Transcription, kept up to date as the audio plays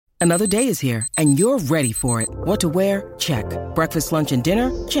Another day is here, and you're ready for it. What to wear? Check. Breakfast, lunch, and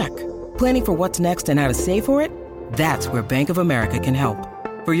dinner? Check. Planning for what's next and how to save for it? That's where Bank of America can help.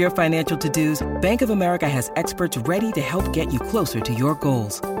 For your financial to-dos, Bank of America has experts ready to help get you closer to your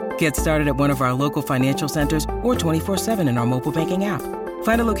goals. Get started at one of our local financial centers or 24/7 in our mobile banking app.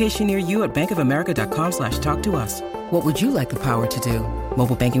 Find a location near you at bankofamerica.com/talktous. What would you like the power to do?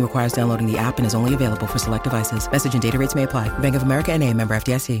 Mobile banking requires downloading the app and is only available for select devices. Message and data rates may apply. Bank of America N.A., member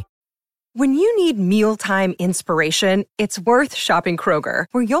FDIC. When you need mealtime inspiration, it's worth shopping Kroger,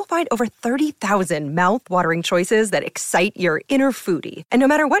 where you'll find over 30,000 mouth-watering choices that excite your inner foodie. And no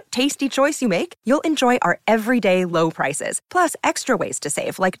matter what tasty choice you make, you'll enjoy our everyday low prices, plus extra ways to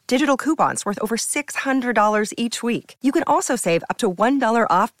save, like digital coupons worth over $600 each week. You can also save up to $1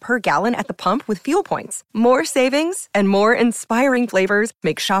 off per gallon at the pump with fuel points. More savings and more inspiring flavors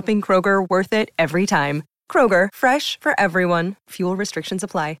make shopping Kroger worth it every time. Kroger, fresh for everyone. Fuel restrictions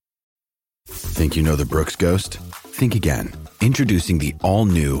apply. Think you know the Brooks Ghost? Think again. Introducing the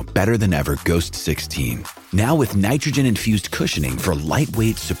all-new, better-than-ever Ghost 16. Now with nitrogen-infused cushioning for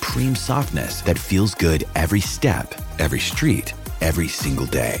lightweight, supreme softness that feels good every step, every street, every single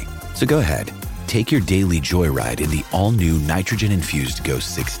day. So go ahead, take your daily joyride in the all-new nitrogen-infused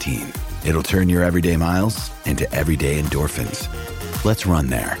Ghost 16. It'll turn your everyday miles into everyday endorphins. Let's run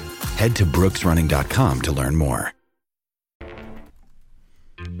there. Head to brooksrunning.com to learn more.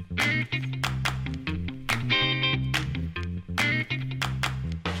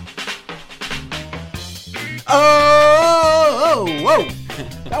 Whoa!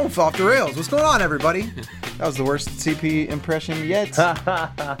 That one fell off the rails. What's going on, everybody? That was the worst CP impression yet.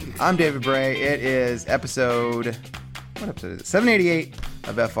 I'm David Bray. It is what episode is it? 788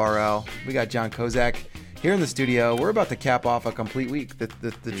 of FRL. We got John Kozak here in the studio. We're about to cap off a complete week.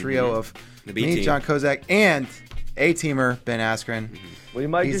 The trio of me, John Kozak, and A-teamer Ben Askren. We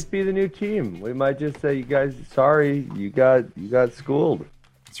might just be the new team. We might just say, you guys, sorry, you got schooled.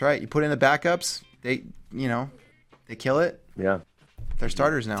 That's right. You put in the backups. They kill it. Yeah. They're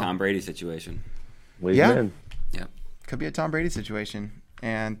starters now. Tom Brady situation. Yeah. Yeah. Could be a Tom Brady situation.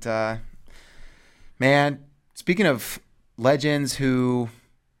 And, man, speaking of legends who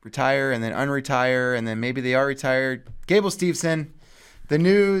retire and then unretire and then maybe they are retired, Gable Steveson, the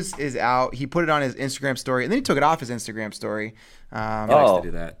news is out. He put it on his Instagram story, and then he took it off his Instagram story. He likes to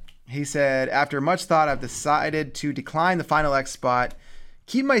do that. He said, after much thought, I've decided to decline the Final X spot.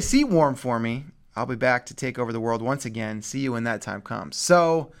 Keep my seat warm for me. I'll be back to take over the world once again. See you when that time comes.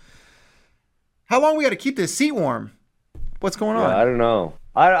 So, how long we got to keep this seat warm? What's going on? I don't know.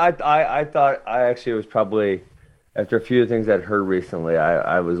 I thought it was probably, after a few things I'd heard recently,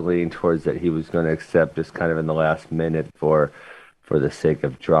 I was leaning towards that he was going to accept just kind of in the last minute for the sake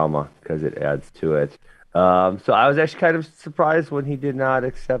of drama, because it adds to it. So I was actually kind of surprised when he did not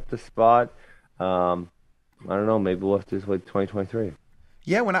accept the spot. I don't know. Maybe we'll have to just wait 2023.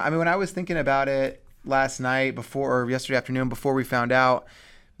 Yeah, when I was thinking about it last night or yesterday afternoon before we found out,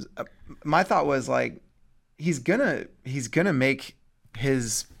 my thought was like, he's gonna make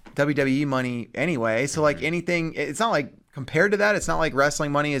his WWE money anyway. So like anything, it's not like compared to that, it's not like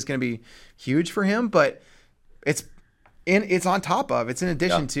wrestling money is gonna be huge for him, but it's on top of, it's in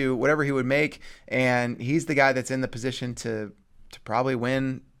addition to whatever he would make, and he's the guy that's in the position to probably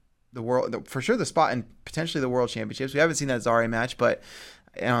win the world, for sure, the spot and potentially the world championships. We haven't seen that Zare match, but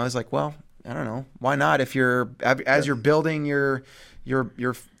I was like, well, I don't know, why not? If you're building your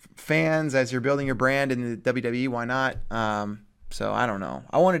fans, as you're building your brand in the WWE, why not? So I don't know.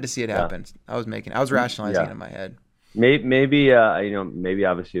 I wanted to see it happen. I was rationalizing it in my head. Maybe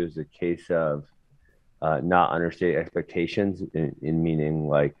obviously it was a case of not understating expectations in meaning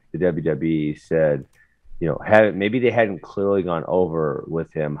like the WWE said, maybe they hadn't clearly gone over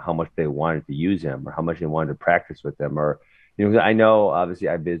with him how much they wanted to use him or how much they wanted to practice with him. Or, I know obviously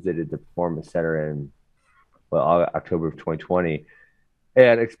I visited the Performance Center in October of 2020,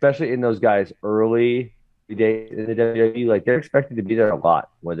 and especially in those guys early days in the WWE, like they're expected to be there a lot,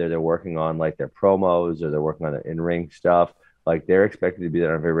 whether they're working on like their promos or they're working on their in-ring stuff. Like they're expected to be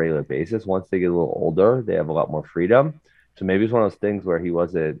there on a very regular basis. Once they get a little older, they have a lot more freedom. So maybe it's one of those things where he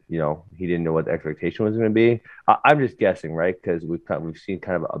wasn't, he didn't know what the expectation was going to be. I'm just guessing, right? Because we've seen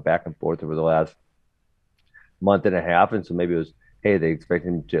kind of a back and forth over the last month and a half, and so maybe it was, hey, they expect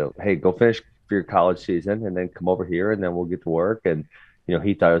him to, hey, go finish for your college season and then come over here and then we'll get to work. And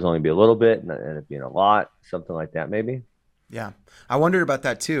he thought it was only be a little bit and ended up being a lot, something like that, maybe. Yeah, I wondered about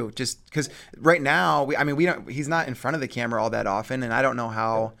that too. Just because right now, he's not in front of the camera all that often, and I don't know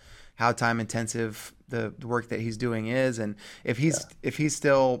how time intensive the work that he's doing is, and if he's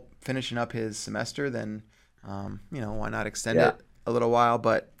still finishing up his semester, then why not extend it a little while?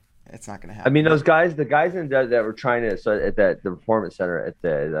 But It's not going to happen. I mean, the guys that were trying to, so at the performance center at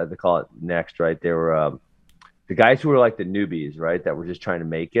they call it Next, right? They were the guys who were like the newbies, right? That were just trying to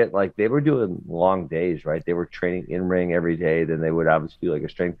make it. Like they were doing long days, right? They were training in ring every day. Then they would obviously do like a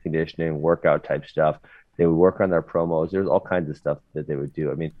strength conditioning workout type stuff. They would work on their promos. There's all kinds of stuff that they would do.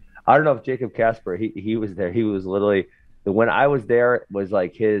 I mean, I don't know if Jacob Kasper, he was there. He was literally when I was there was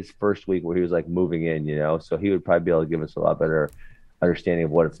like his first week where he was like moving in, so he would probably be able to give us a lot better understanding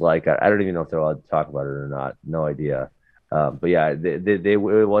of what it's like. I don't even know if they're allowed to talk about it or not. No idea. But yeah, it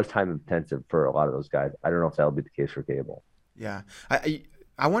was time intensive for a lot of those guys. I don't know if that'll be the case for Gable. Yeah.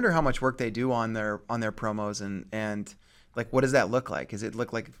 I wonder how much work they do on their promos and like, what does that look like? Does it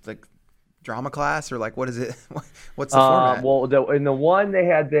look like drama class or like, what is it? What's the format? Well, in the one they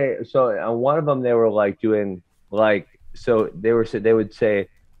had, so on one of them, they were like doing like, so they would say,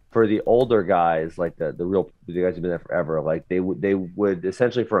 for the older guys, like the guys who've been there forever, like they would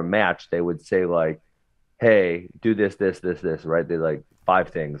essentially for a match, they would say like, hey, do this, right? They like 5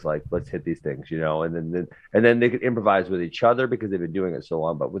 things, like let's hit these things, and then they could improvise with each other because they've been doing it so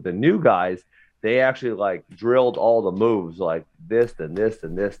long. But with the new guys, they actually like drilled all the moves like this and this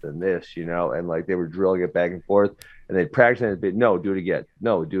and this and this, and like they were drilling it back and forth, and they'd practice it a bit. No, do it again.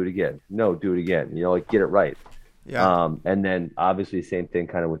 No, do it again. No, do it again. Like get it right. Yeah. And then obviously same thing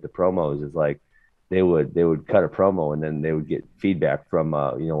kind of with the promos is like they would cut a promo and then they would get feedback from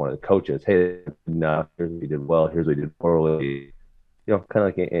one of the coaches. Hey, no, here's what you did well. Here's what you did poorly. Kind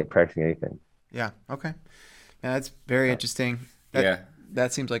of like practicing anything. Yeah. Okay. Yeah, that's very interesting.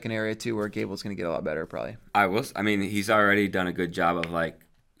 That seems like an area too where Gable's going to get a lot better probably. I mean, he's already done a good job of like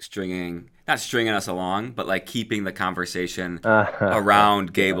not stringing us along, but like keeping the conversation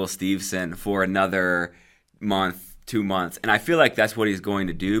around Gable Steveson for another month, 2 months. And I feel like that's what he's going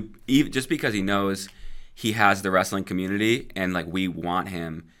to do, even just because he knows he has the wrestling community and like we want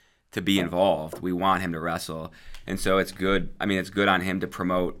him to be involved. We want him to wrestle. And so it's good. I mean, it's good on him to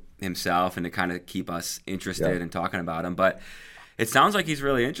promote himself and to kind of keep us interested in talking about him. But it sounds like he's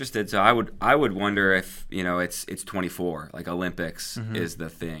really interested. So I would wonder if, it's 24, like Olympics is the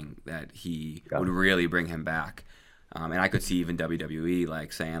thing that he would really bring him back. And I could see even WWE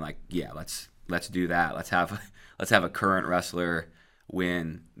like saying like, yeah, let's do that. Let's have a current wrestler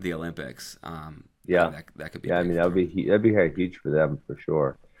win the Olympics. That could be. Yeah, I mean that'd be huge for them for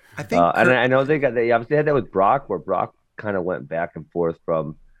sure. I think, and I know they obviously had that with Brock, where Brock kind of went back and forth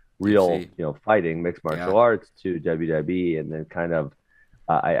from real, fighting mixed martial arts to WWE, and then kind of,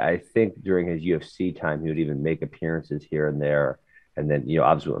 I think during his UFC time, he would even make appearances here and there. And then,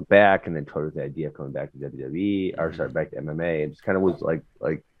 obviously went back and then told us the idea of coming back to WWE or sorry, back to MMA. And just kind of was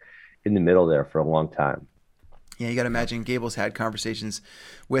like in the middle there for a long time. Yeah, you got to imagine Gable's had conversations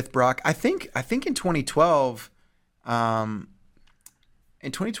with Brock. I think in 2012,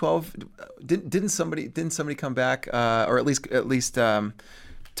 didn't somebody come back or at least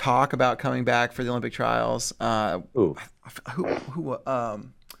talk about coming back for the Olympic trials? Who?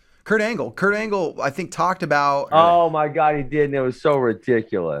 Kurt Angle. Kurt Angle, I think, talked about. Oh my God, he did, and it was so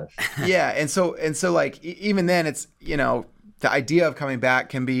ridiculous. Yeah, and so like even then, it's the idea of coming back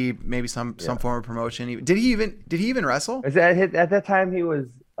can be maybe some form of promotion. Did he even wrestle? At that time he was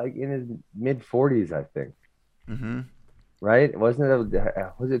like in his mid 40s, I think. Mm-hmm. Right? Was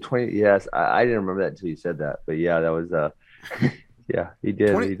it 20? Yes, I didn't remember that until you said that. But yeah, that was yeah, he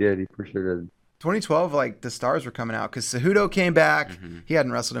did. He did. He for sure did. 2012, like the stars were coming out because Cejudo came back. Mm-hmm. He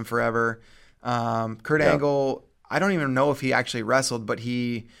hadn't wrestled in forever. Kurt Angle, I don't even know if he actually wrestled, but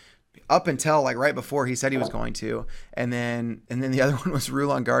he, up until like right before, he said he was going to. And then the other one was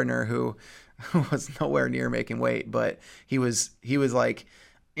Rulon Gardner, who was nowhere near making weight, but he was like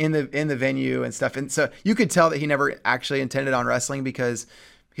in the venue and stuff. And so you could tell that he never actually intended on wrestling because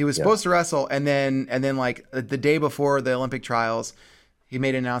he was supposed to wrestle, and then like the day before the Olympic trials, he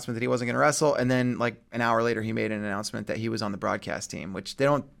made an announcement that he wasn't going to wrestle, and then like an hour later, he made an announcement that he was on the broadcast team, which they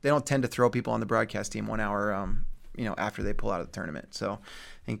don't tend to throw people on the broadcast team 1 hour, after they pull out of the tournament. So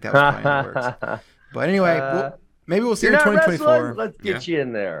I think that was probably how it works. But anyway, maybe we'll see him in 2024. Let's get you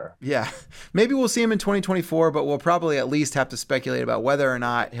in there. Yeah, maybe we'll see him in 2024, but we'll probably at least have to speculate about whether or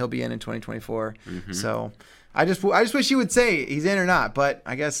not he'll be in 2024. Mm-hmm. So I just wish he would say he's in or not, but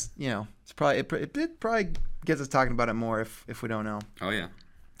I guess it's probably it probably gets us talking about it more if we don't know. Oh yeah.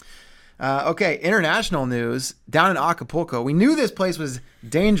 Okay, international news down in Acapulco. We knew this place was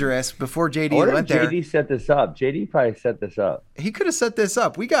dangerous before JD went there. JD set this up. JD probably set this up. He could have set this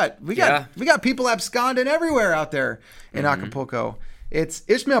up. We got people absconding everywhere out there in Acapulco. It's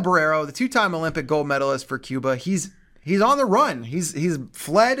Ismael Barrero, the 2-time Olympic gold medalist for Cuba. He's on the run. He's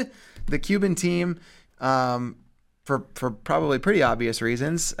fled the Cuban team for for probably pretty obvious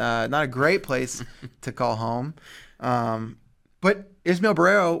reasons. Not a great place to call home. But Ismael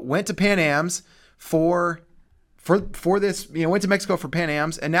Barrero went to Pan Am's for this, went to Mexico for Pan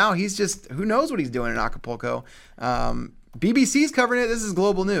Am's, and now he's just, who knows what he's doing in Acapulco. BBC's covering it. This is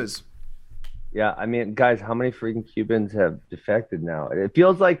global news. Yeah, I mean, guys, how many freaking Cubans have defected now? It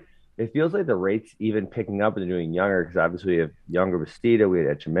feels like the rate's even picking up and they're doing younger, because obviously we have younger Bastida, we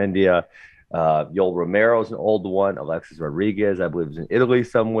had Echemendia, Yoel Romero's an old one, Alexis Rodriguez, I believe, is in Italy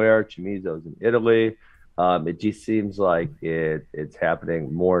somewhere, Chimizo's in Italy. It just seems like it's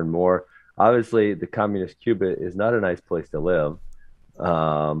happening more and more. Obviously, the communist Cuba is not a nice place to live,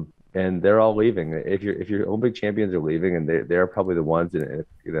 and they're all leaving. If your Olympic champions are leaving, and they're probably the ones in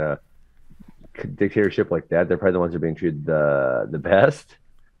a dictatorship like that, they're probably the ones that are being treated the best.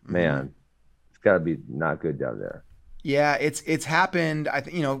 Man, it's got to be not good down there. Yeah, it's happened. I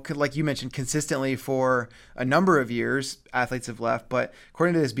think, like you mentioned, consistently for a number of years. Athletes have left, but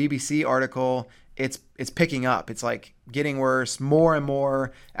according to this BBC article, it's picking up. It's like getting worse. More and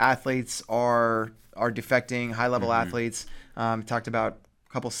more athletes are defecting. High level athletes. Talked about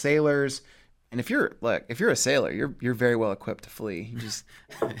a couple sailors. And if you're a sailor, you're very well equipped to flee. You just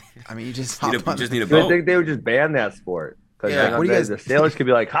hop on. Need a boat. I think they would just ban that sport. Yeah, what do you guys? The sailors could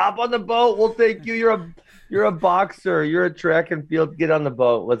be like, hop on the boat. We'll take you. You're a boxer. You're a track and field. Get on the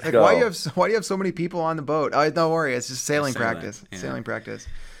boat. Let's go. Why do you have so many people on the boat? Oh, don't worry. It's just sailing practice. Yeah. Sailing practice.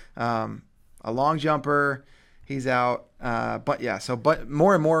 A long jumper. He's out. But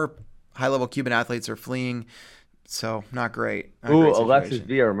more and more high level Cuban athletes are fleeing. So not great. Alexis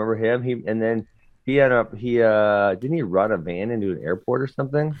Villa, remember him? He didn't he run a van into an airport or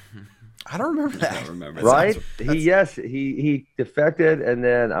something? I don't remember that. I don't remember. Right? He defected, and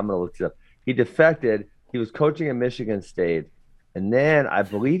then I'm gonna look it up. He defected. He was coaching at Michigan State, and then I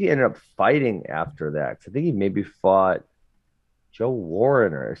believe he ended up fighting after that. I think he maybe fought Joe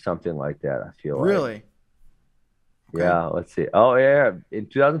Warren or something like that. I feel really. Okay. Yeah, let's see. Oh, yeah. In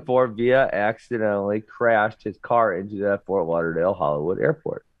 2004, Villa accidentally crashed his car into the Fort Lauderdale Hollywood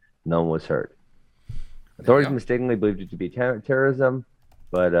airport. No one was hurt. Authorities mistakenly believed it to be terrorism,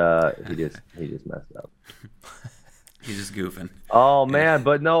 but he just messed up. He's just goofing. Oh, man.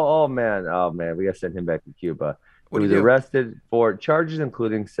 But no. Oh, man. We got to send him back to Cuba. He was arrested for charges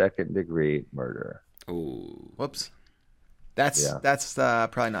including second-degree murder. Oh. Whoops. That's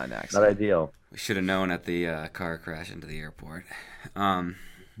probably not an accident. Not ideal. We should have known at the car crash into the airport.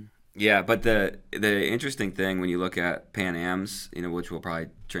 Yeah, but the interesting thing when you look at Pan Am's, which we'll probably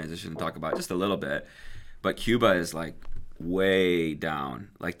transition and talk about just a little bit, but Cuba is like way down.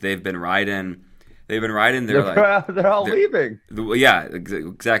 Like they've been riding. They're all leaving. Yeah,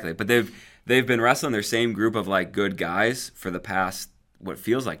 exactly. But they've been wrestling their same group of like good guys for the past what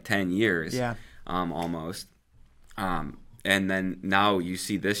feels like 10 years. Yeah. Almost. And then now you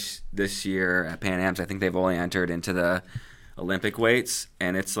see this year at Pan Am's, I think they've only entered into the Olympic weights,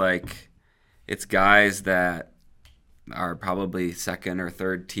 and it's guys that are probably second or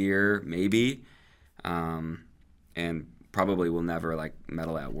third tier, maybe, and probably will never like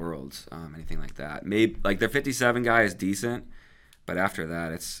medal at Worlds, anything like that. Maybe like their 57 guy is decent, but after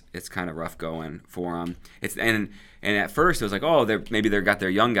that, it's kind of rough going for them. And at first it was like, they've got their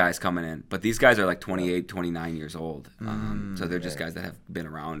young guys coming in, but these guys are like 28, 29 years old, so they're just guys that have been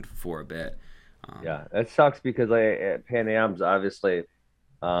around for a bit. Yeah, that sucks because at Pan Am's, obviously,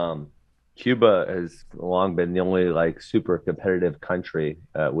 Cuba has long been the only like super competitive country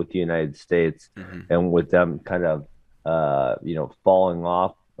with the United States, and with them kind of falling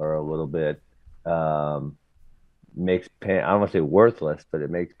off or a little bit. Makes I don't want to say worthless, but it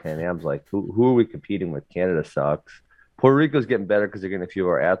makes Pan Am's like who are we competing with? Canada sucks. Puerto Rico's getting better because they're getting a few of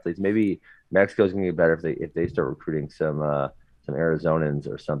our athletes. Maybe Mexico's gonna get better if they start recruiting some Arizonans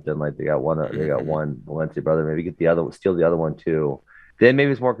or something. Like they got one Valencia brother. Maybe steal the other one too. Then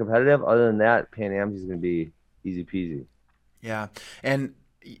maybe it's more competitive. Other than that, Pan Am's is gonna be easy peasy. Yeah, and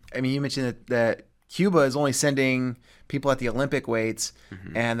I mean you mentioned that Cuba is only sending people at the Olympic weights,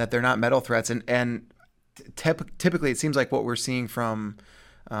 and that they're not medal threats, and typically it seems like what we're seeing from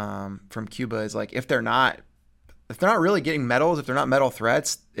Cuba is like if they're not really getting medals, if they're not medal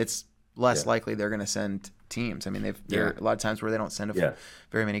threats, it's less likely they're going to send teams. I mean, there are a lot of times where they don't send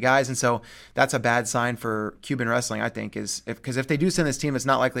very many guys, and so that's a bad sign for Cuban wrestling, I think, because if they do send this team that's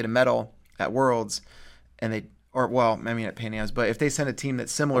not likely to medal at Worlds, and at Pan Am's, but if they send a team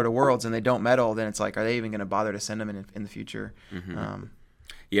that's similar to Worlds and they don't medal, then it's like, are they even going to bother to send them in the future?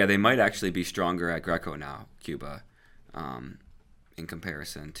 Yeah, they might actually be stronger at Greco now, Cuba, in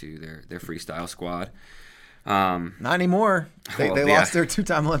comparison to their freestyle squad. Not anymore. They yeah. lost their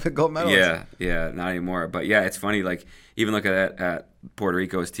 2-time Olympic gold medalist. Yeah, not anymore. But yeah, it's funny. Like even look at Puerto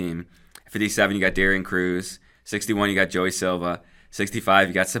Rico's team. 57, you got Darian Cruz. 61, you got Joey Silva. 65,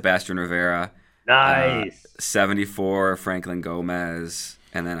 you got Sebastian Rivera. Nice. 74, Franklin Gomez,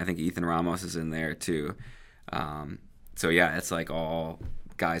 and then I think Ethan Ramos is in there too. So yeah, it's like all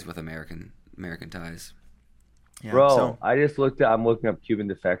guys with American ties. Yeah, Bro, I'm looking up Cuban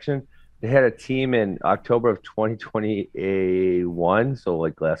defection. They had a team in October of 2021, so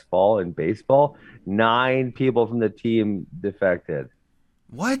like last fall in baseball. 9 people from the team defected.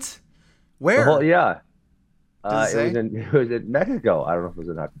 What? Where? Yeah. Does it say? It was in Mexico. I don't know if it was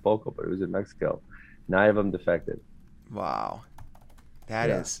in Acapulco, but it was in Mexico. 9 of them defected. Wow.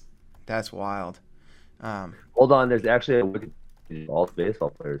 That's wild. Hold on, there's actually all the baseball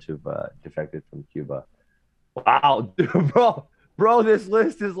players who've defected from Cuba. Wow, dude, bro, this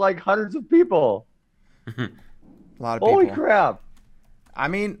list is like hundreds of people. A lot of people. Holy crap! I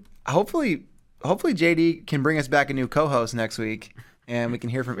mean, hopefully JD can bring us back a new co-host next week, and we can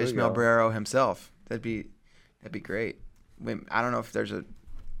hear from Ishmael Barrero himself. That'd be great. I don't know if there's a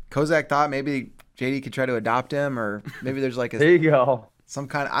Kozak thought maybe JD could try to adopt him, or maybe there's like there you go. Some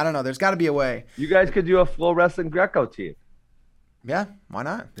kind of, I don't know. There's got to be a way. You guys could do a Flow Wrestling Greco team. Yeah, why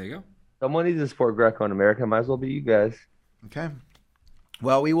not? There you go. Someone needs to support Greco in America. Might as well be you guys. Okay.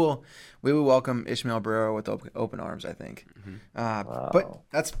 Well, we will welcome Ishmael Barrero with open arms, I think. Mm-hmm. Wow. But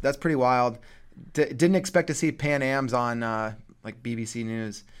that's pretty wild. Didn't expect to see Pan Am's on like BBC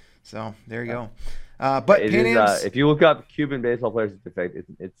News. So there you go. But Pan Am's, if you look up Cuban baseball players defect,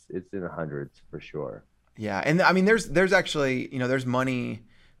 it's in the hundreds for sure. Yeah, and I mean, there's actually, there's money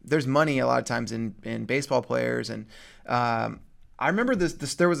a lot of times in baseball players, and I remember this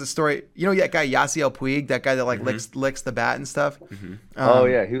there was a story, that guy Yasiel Puig, that guy that like licks the bat and stuff. Mm-hmm. Oh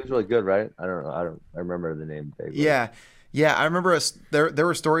yeah, he was really good, right? I don't know, I remember the name vaguely. Yeah, I remember there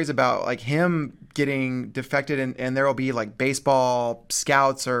were stories about like him getting defected, and there will be like baseball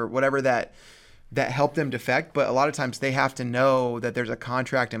scouts or whatever that help them defect, but a lot of times they have to know that there's a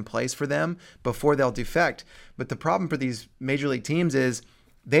contract in place for them before they'll defect. But the problem for these major league teams is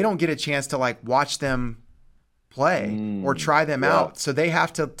they don't get a chance to like watch them play or try them out. So they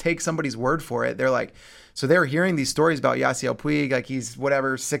have to take somebody's word for it. They're hearing these stories about Yasiel Puig, like he's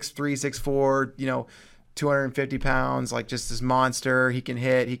whatever, 6'3", 6'4", 250 pounds, like just this monster. He can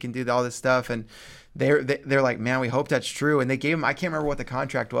hit, he can do all this stuff. And they're like, man, we hope that's true. And they gave him, I can't remember what the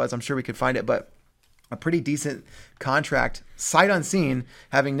contract was. I'm sure we could find it, but a pretty decent contract, sight unseen,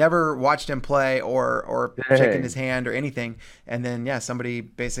 having never watched him play or shaken his hand or anything. And then, somebody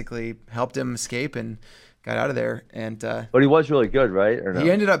basically helped him escape and got out of there. And but he was really good, right? Or no? He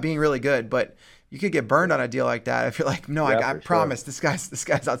ended up being really good, but you could get burned on a deal like that if you're like, no, I promise this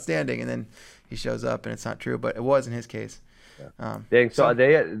guy's outstanding, and then he shows up and it's not true. But it was in his case. Yeah.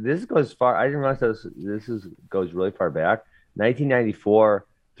 This goes far. I didn't realize this goes really far back. 1994.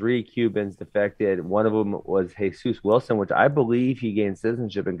 3 Cubans defected. One of them was Jesus Wilson, which I believe he gained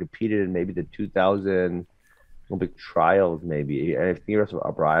citizenship and competed in maybe the 2000 Olympic trials, maybe. And I think he was a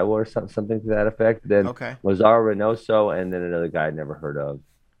Iowa or something to that effect. Then Lazaro Reynoso, and then another guy I never heard of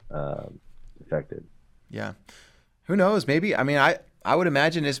defected. Yeah. Who knows? Maybe. I mean, I would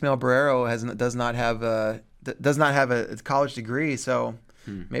imagine Ishmael Barrero does not have a college degree, so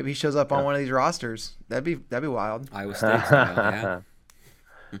maybe he shows up on one of these rosters. That'd be wild. Iowa State, yeah.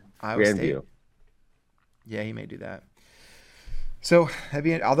 Iowa State. Yeah, he may do that. So,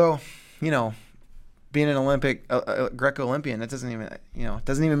 although, being an Olympic Greco Olympian, that doesn't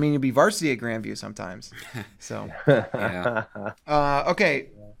even mean you'll be varsity at Grandview sometimes. So, okay,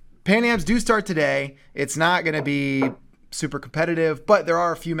 Pan Ams do start today. It's not going to be super competitive, but there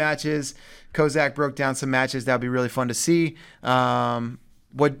are a few matches. Kozak broke down some matches that'll be really fun to see.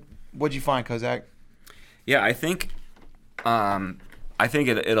 What'd you find, Kozak? Yeah, I think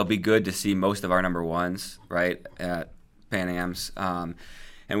it'll be good to see most of our number ones, right, at Pan Am's.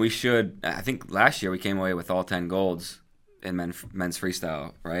 And we should, I think last year we came away with all 10 golds in men's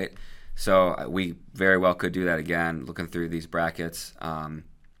freestyle, right? So we very well could do that again, looking through these brackets.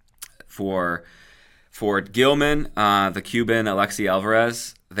 For Gilman, the Cuban, Alexi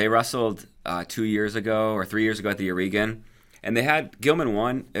Alvarez, they wrestled 2 years ago or 3 years ago at the Oregon. And they had, Gilman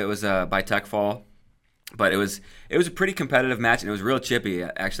won. It was by tech fall. But it was a pretty competitive match, and it was real chippy.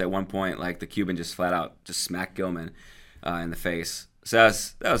 Actually, at one point, like the Cuban just flat out just smacked Gilman in the face. So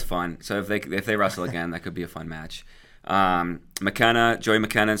that was fun. So if they wrestle again, that could be a fun match. Joey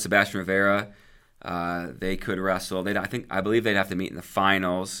McKenna, and Sebastian Rivera, they could wrestle. I believe they'd have to meet in the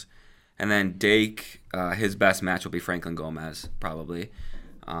finals, and then Dake, his best match will be Franklin Gomez probably.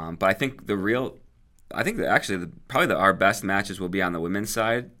 But I think the real I think that actually probably our best matches will be on the women's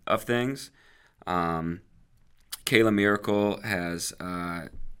side of things. Kayla Miracle has Anna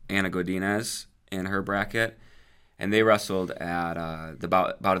Godinez in her bracket, and they wrestled at the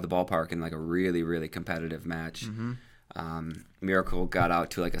bout at the ballpark in like a really, really competitive match. Miracle got out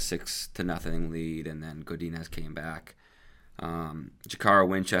to like a 6-0 lead, and then Godinez came back. Jakara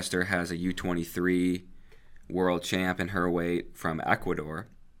Winchester has a U23 world champ in her weight from Ecuador.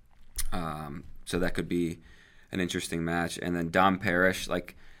 So that could be an interesting match. And then Dom Parrish,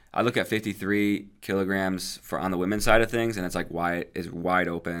 like I look at 53 kilograms for on the women's side of things, and it's like wide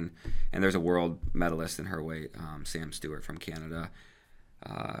open. And there's a world medalist in her weight, Sam Stewart from Canada.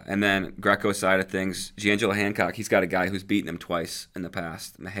 And then Greco side of things, Giangelo Hancock, he's got a guy who's beaten him twice in the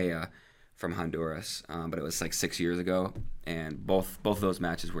past, Mejia from Honduras, but it was like 6 years ago, and both of those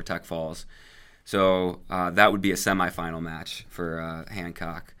matches were Tech Falls. So that would be a semifinal match for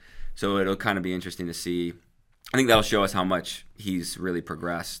Hancock. So it'll kind of be interesting to see. I think that'll show us how much he's really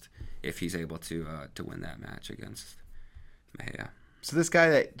progressed if he's able to win that match against Mejia. So this guy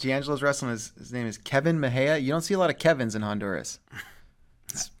that Giangelo's wrestling, his name is Kevin Mejia. You don't see a lot of Kevins in Honduras.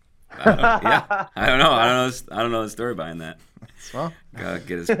 I don't know. I don't know the story behind that. Well, gotta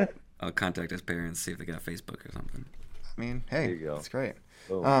get I'll contact his parents, see if they got a Facebook or something. I mean, hey, that's great.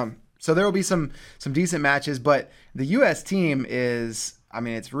 Oh. So there will be some decent matches, but the U.S. team is, I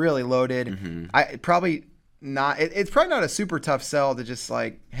mean, it's really loaded. It's probably not a super tough sell to just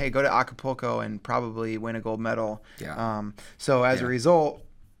like, hey, go to Acapulco and probably win a gold medal. Yeah. So as a result,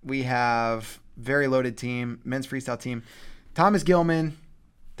 we have very loaded team, men's freestyle team. Thomas Gilman,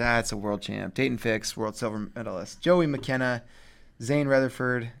 that's a world champ. Dayton Fix, world silver medalist. Joey McKenna, Zane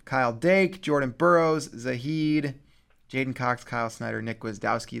Rutherford, Kyle Dake, Jordan Burroughs, Zahid, Jaden Cox, Kyle Snyder, Nick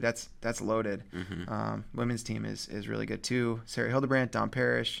Gwizdowski. That's loaded. Women's team is really good too. Sarah Hildebrandt, Dom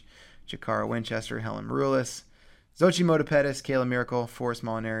Parrish, Jakara Winchester, Helen Maroulis, Xochitl Motopedis, Kayla Miracle, Forrest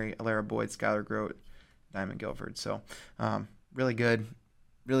Molinari, Alara Boyd, Skylar Grote, Diamond Guilford. So really good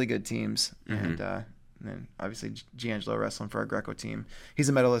teams. And then obviously Giangelo wrestling for our Greco team. He's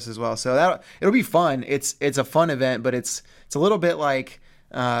a medalist as well. So it'll be fun. It's a fun event, but it's a little bit like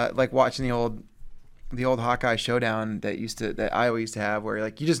watching the old Hawkeye Showdown that Iowa used to have, where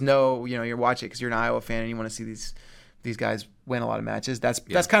like you just know you're watching it because you're an Iowa fan and you want to see these guys win a lot of matches. That's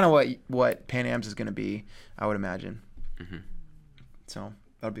kind of what Pan Am's is going to be, I would imagine. So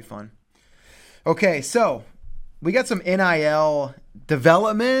that'll be fun. Okay, so we got some NIL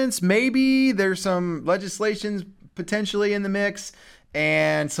developments. Maybe there's some legislations potentially in the mix,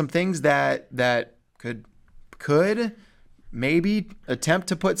 and some things that could maybe attempt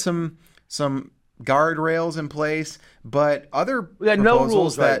to put some guardrails in place. But other no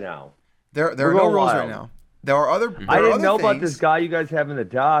rules right now. There are no rules right now. There are other. I didn't know about this guy you guys have in the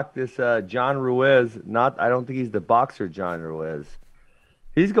doc. This John Ruiz. I don't think he's the boxer John Ruiz.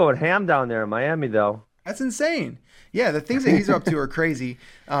 He's going ham down there in Miami though. That's insane. Yeah, the things that he's up to are crazy.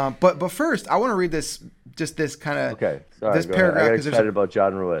 But first, I want to read this kind of this paragraph. I got excited about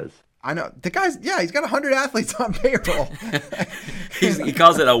John Ruiz. I know the guy's. Yeah, he's got 100 athletes on payroll. He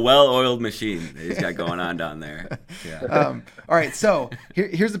calls it a well-oiled machine that he's got going on down there. Yeah. All right, so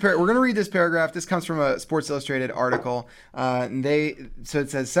here's the paragraph. We're going to read this paragraph. This comes from a Sports Illustrated article. So it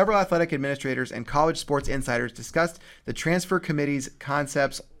says several athletic administrators and college sports insiders discussed the transfer committee's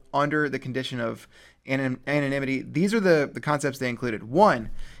concepts under the condition of anonymity. These are the concepts they included.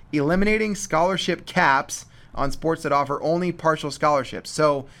 1, eliminating scholarship caps on sports that offer only partial scholarships.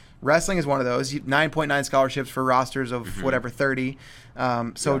 So wrestling is one of those. 9.9 scholarships for rosters of whatever 30.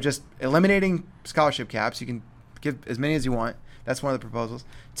 Just eliminating scholarship caps. You can give as many as you want. That's one of the proposals.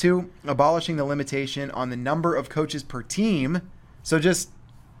 2, abolishing the limitation on the number of coaches per team. So just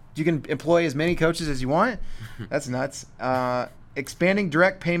you can employ as many coaches as you want. That's nuts. Expanding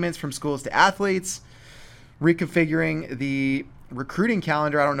direct payments from schools to athletes. Reconfiguring the recruiting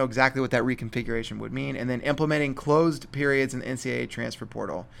calendar. I don't know exactly what that reconfiguration would mean. And then implementing closed periods in the NCAA transfer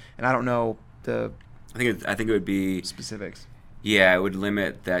portal. And I don't know the I think it would be specifics. Yeah, it would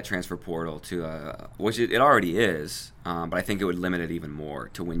limit that transfer portal to which it already is, but I think it would limit it even more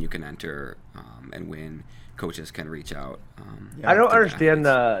to when you can enter and when coaches can reach out. I don't understand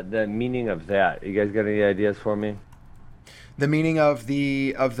the meaning of that. You guys got any ideas for me? The meaning of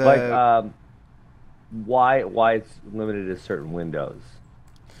the like why it's limited to certain windows.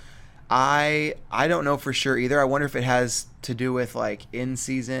 I don't know for sure either. I wonder if it has to do with like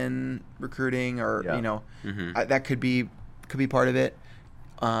in-season recruiting or that could be part of it.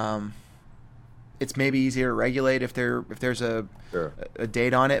 It's maybe easier to regulate if there's a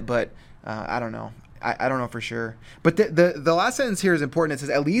date on it, but I don't know. I don't know for sure. But the last sentence here is important. It says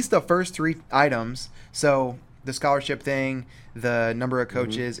at least the first 3 items. So the scholarship thing, the number of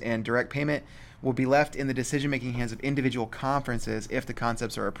coaches, and direct payment will be left in the decision-making hands of individual conferences if the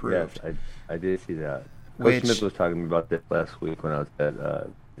concepts are approved. Yes, I did see that. Coach Smith was talking to me about this last week when I was at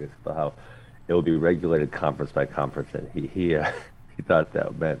about how it will be regulated conference by conference, and he thought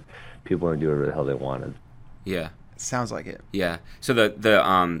that meant people would do whatever the hell they wanted. Yeah. Sounds like it. Yeah. So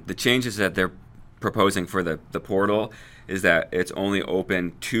the changes that they're proposing for the portal is that it's only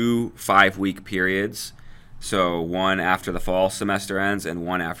open 2 5-week periods. So one after the fall semester ends and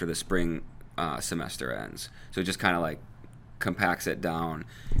one after the spring semester ends. So it just kind of like compacts it down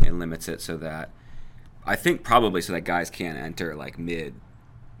and limits it so that I think probably so that guys can't enter like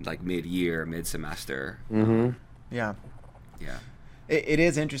mid-year, mid-semester. Yeah. Yeah. It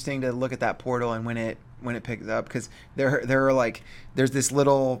is interesting to look at that portal and when it picks up, because there are like there's this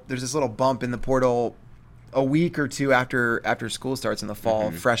little bump in the portal a week or two after school starts in the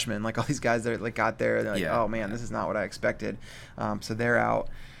fall. Freshmen, like all these guys that like got there, they're like, oh man, this is not what I expected. So they're out.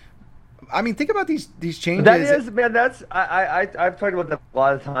 I mean, think about these changes. That is, man. That's I've talked about that a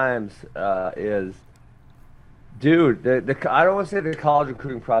lot of times. Is dude, I don't want to say the college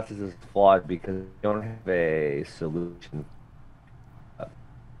recruiting process is flawed because they don't have a solution.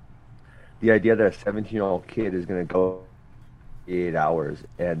 The idea that a 17-year-old kid is going to go 8 hours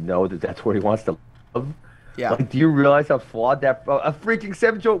and know that that's where he wants to live. Yeah. Like, do you realize how flawed that a freaking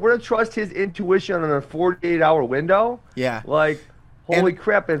 17-year-old? We're going to trust his intuition on a 48-hour window? Yeah. Like, holy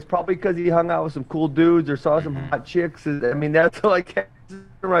crap! And it's probably because he hung out with some cool dudes or saw some hot chicks. I mean, that's like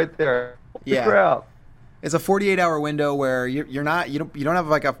right there. Holy crap. It's a 48-hour window where you don't have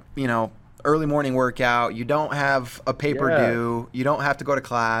like a early morning workout. You don't have a paper due. You don't have to go to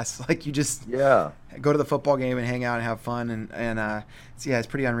class. Like you just go to the football game and hang out and have fun. And it's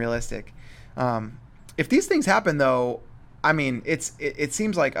pretty unrealistic. If these things happen though, I mean, it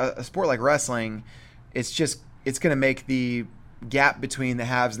seems like a sport like wrestling, it's going to make the gap between the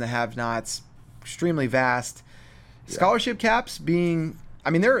haves and the have-nots extremely vast. Scholarship caps being,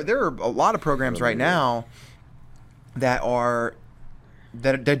 I mean, there are a lot of programs right now that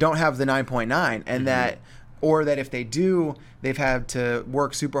don't have the 9.9, and that if they do, they've had to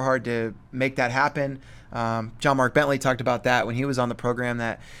work super hard to make that happen. John Mark Bentley talked about that when he was on the program,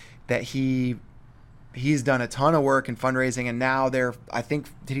 that he's done a ton of work in fundraising, and now they're, I think,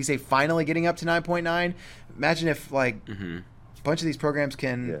 did he say finally getting up to 9.9? Imagine if like a bunch of these programs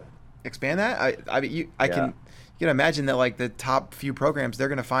can expand that. You can imagine that like the top few programs, they're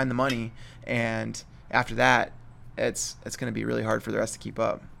going to find the money, and after that, it's going to be really hard for the rest to keep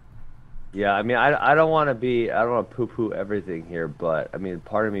up. Yeah, I mean, I don't want to poo-poo everything here, but I mean,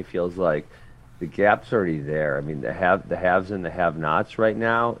 part of me feels like the gap's already there. I mean, the haves and the have-nots right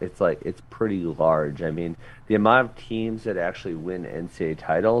now, it's pretty large. I mean, the amount of teams that actually win NCAA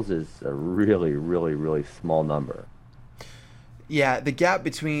titles is a really, really, really small number. Yeah, the gap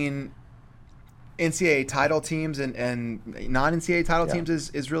between NCAA title teams and non-NCAA title teams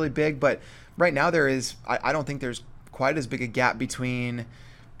is really big, but right now I don't think there's quite as big a gap between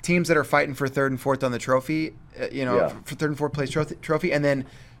teams that are fighting for third and fourth on the trophy, for third and fourth place trophy, and then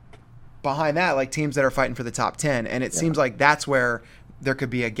behind that, like teams that are fighting for the top 10. And it seems like that's where there could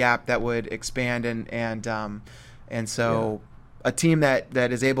be a gap that would expand, and so a team that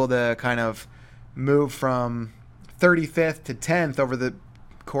is able to kind of move from 35th to 10th over the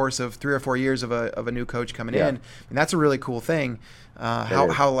course of 3 or 4 years of a new coach coming in, and that's a really cool thing.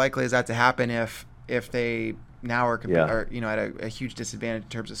 How likely is that to happen if they now are at a huge disadvantage in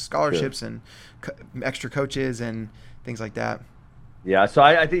terms of scholarships and extra coaches and things like that? Yeah, so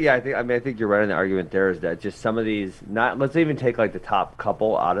I think you're right in the argument there, is that just some of these, let's even take like the top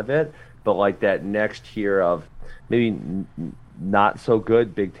couple out of it, but like that next tier of maybe not so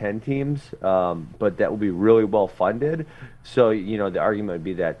good Big Ten teams, but that will be really well funded. So the argument would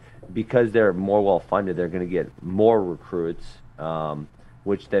be that because they're more well funded, they're going to get more recruits,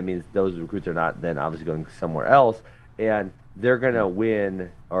 which that means those recruits are not then obviously going somewhere else, and they're going to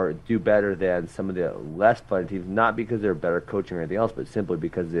win or do better than some of the less funded teams, not because they're better coaching or anything else, but simply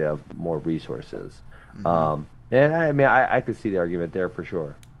because they have more resources. And I mean, I could see the argument there for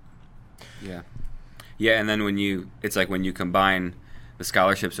sure. Yeah, and then when you combine the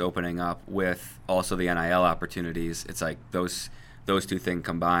scholarships opening up with also the NIL opportunities, it's like those two things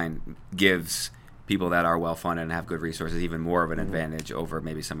combined gives people that are well funded and have good resources even more of an advantage over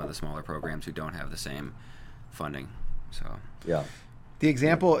maybe some of the smaller programs who don't have the same funding. So the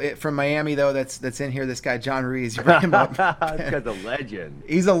example from Miami though that's in here, this guy John Ruiz, you bring him up. This guy's a legend.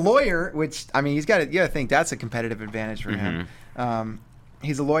 He's a lawyer, which I mean you got to think that's a competitive advantage for him.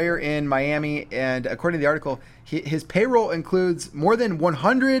 He's a lawyer in Miami, and according to the article, his payroll includes more than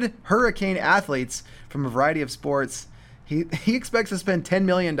 100 Hurricane athletes from a variety of sports. He expects to spend $10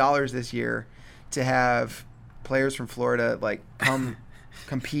 million this year to have players from Florida like come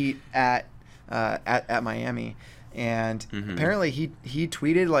compete at Miami. And apparently he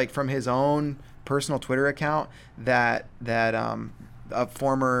tweeted like from his own personal Twitter account that a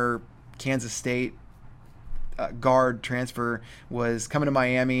former Kansas State guard transfer was coming to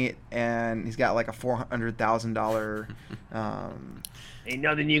Miami, and he's got like a $400,000 ain't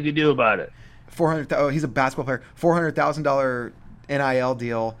nothing you can do about it. He's a basketball player. $400,000 NIL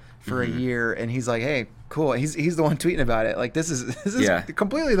deal for a year, and he's like, hey, cool. He's the one tweeting about it. Like this is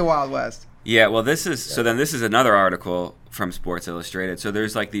completely the Wild West. Yeah, well, this is another article from Sports Illustrated. So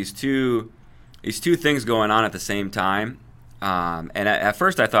there's like these two things going on at the same time. And at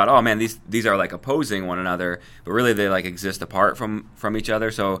first I thought, oh man, these are like opposing one another, but really they like exist apart from each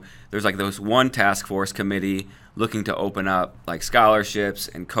other. So there's like this one task force committee looking to open up like scholarships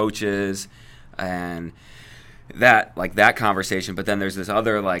and coaches and that conversation. But then there's this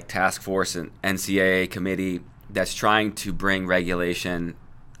other like task force and NCAA committee that's trying to bring regulation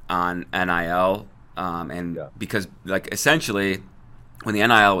on NIL. Because like essentially when the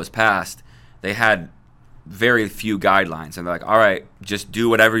NIL was passed, they had very few guidelines, and they're like, all right, just do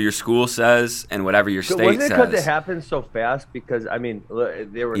whatever your school says and whatever your state says. Wasn't it because it happened so fast? Because I mean,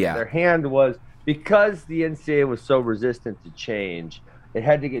 their hand was, because the NCAA was so resistant to change, it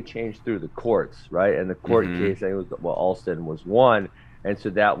had to get changed through the courts, right? And the court case, I think it was Alston was one, and so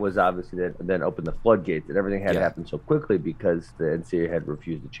that was obviously then opened the floodgates, and everything had to happen so quickly because the NCAA had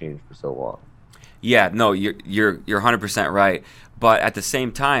refused to change for so long. Yeah, no, you're 100% right, but at the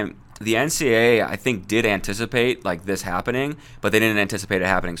same time, the NCAA, I think, did anticipate like this happening, but they didn't anticipate it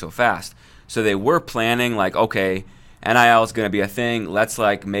happening so fast. So they were planning like, okay, NIL is going to be a thing. Let's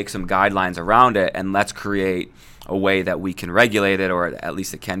like make some guidelines around it, and let's create a way that we can regulate it, or at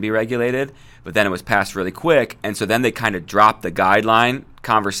least it can be regulated. But then it was passed really quick, and so then they kind of dropped the guideline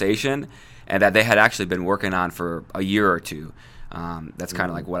conversation, and that they had actually been working on for a year or two. That's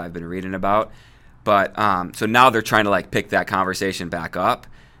kind of like what I've been reading about. But so now they're trying to like pick that conversation back up,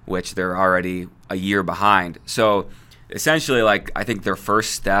 which they're already a year behind. So essentially, like, I think their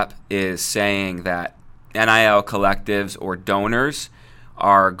first step is saying that NIL collectives or donors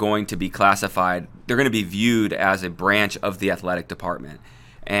are going to be classified, they're going to be viewed as a branch of the athletic department.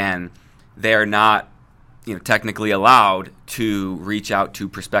 And they're not, technically allowed to reach out to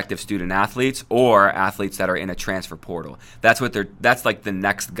prospective student athletes or athletes that are in a transfer portal. That's like the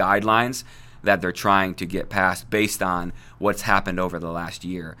next guidelines that they're trying to get passed based on what's happened over the last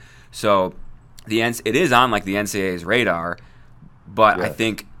year. So it is on like the NCAA's radar, but I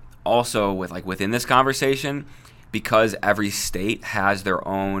think also within this conversation, because every state has their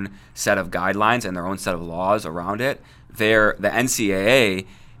own set of guidelines and their own set of laws around it, the NCAA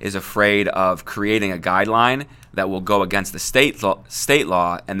is afraid of creating a guideline that will go against the state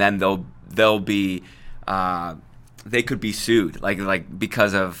law, and then they'll be they could be sued, like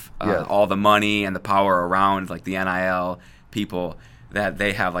because of all the money and the power around like the NIL people, that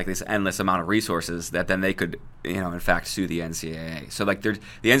they have like this endless amount of resources that then they could, in fact, sue the NCAA. So like the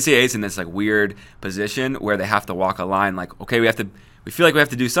NCAA is in this like weird position where they have to walk a line. Like, okay, we feel like we have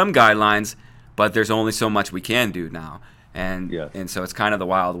to do some guidelines, but there's only so much we can do now, and so it's kind of the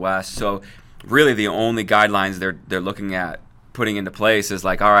Wild West. So really, the only guidelines they're looking at putting into place is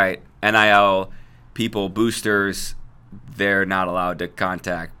like, all right, NIL people, boosters, they're not allowed to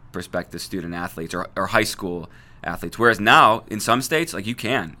contact prospective student athletes or high school athletes. Whereas now, in some states, like you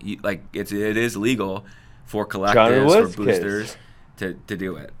can. It is legal for collectives, for boosters to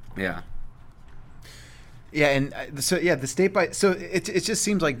do it. Yeah. Yeah, and the state by it just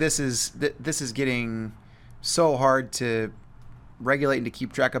seems like this is getting so hard to regulate and to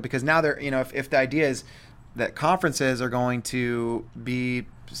keep track of, because now they're if the idea is that conferences are going to be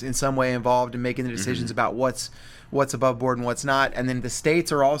in some way involved in making the decisions about what's above board and what's not, and then the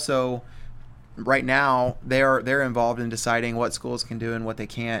states are also right now they're involved in deciding what schools can do and what they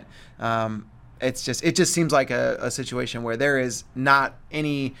can't. It just seems like a situation where there is not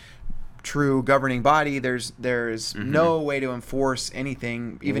any true governing body. There's no way to enforce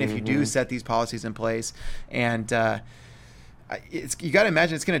anything, even if you do set these policies in place. And you got to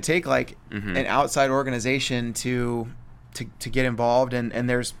imagine it's going to take like an outside organization to get involved, and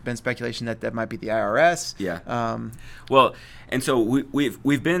there's been speculation that might be the IRS. Yeah. Well, and so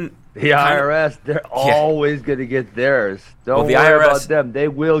we've been the IRS. They're always going to get theirs. Don't worry about them. They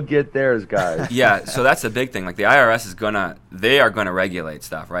will get theirs, guys. Yeah. So that's the big thing. Like the IRS they are gonna regulate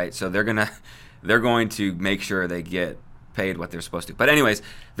stuff, right? So they're going to make sure they get paid what they're supposed to. But anyways,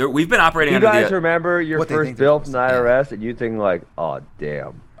 we've been operating You under guys remember your first bill from the IRS and you think like, oh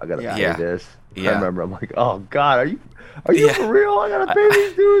damn, I gotta pay this. I remember I'm like, oh God, are you for real? I gotta pay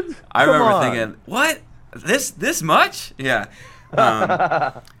these dudes. I remember thinking, what? This much? Yeah.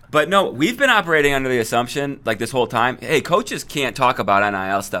 But no, we've been operating under the assumption, like this whole time, hey, coaches can't talk about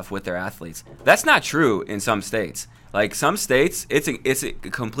NIL stuff with their athletes. That's not true in some states. Like some states, it's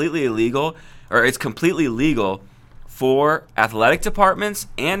completely illegal, or it's completely legal for athletic departments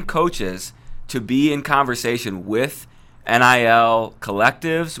and coaches to be in conversation with NIL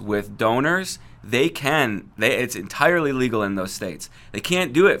collectives, with donors. It's entirely legal in those states. They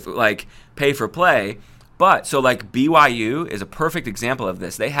can't do it for, like, pay for play. But so like BYU is a perfect example of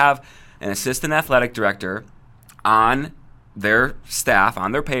this. They have an assistant athletic director on their staff,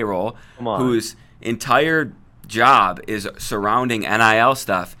 on their payroll, whose entire job is surrounding NIL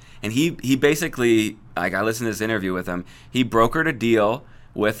stuff. And he basically, like, I listened to this interview with him. He brokered a deal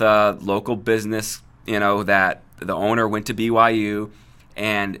with a local business, that the owner went to BYU.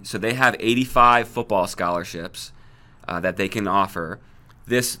 And so they have 85 football scholarships that they can offer.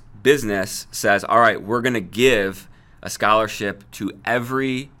 This business says, all right, we're going to give a scholarship to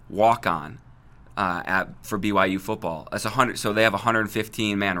every walk-on for BYU football. That's 100. So they have a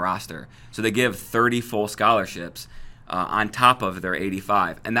 115-man roster. So they give 30 full scholarships on top of their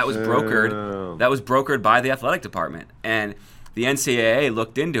 85, and that was brokered. That was brokered by the athletic department, and the NCAA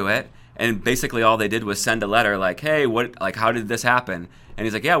looked into it, and basically all they did was send a letter like, hey, how did this happen? And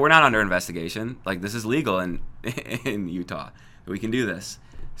he's like, yeah, we're not under investigation. Like, this is legal in Utah. We can do this.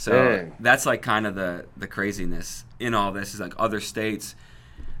 So that's like kind of the craziness in all this is like other states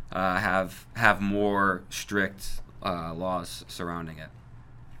have more strict laws surrounding it.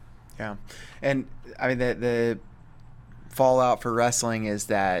 Yeah, and I mean the fallout for wrestling is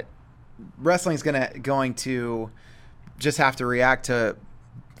that wrestling is going to just have to react to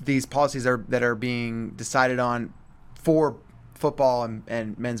these policies that are being decided on for football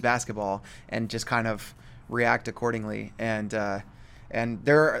and men's basketball, and just kind of react accordingly. And I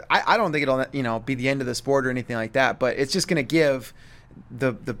don't think it'll be the end of the sport or anything like that, but it's just going to give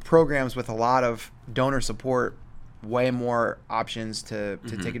the programs with a lot of donor support way more options to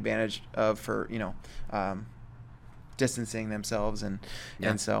take advantage of for distancing themselves and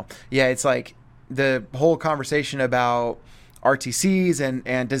so it's like the whole conversation about RTCs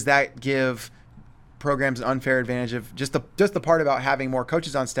and does that give programs an unfair advantage of just the part about having more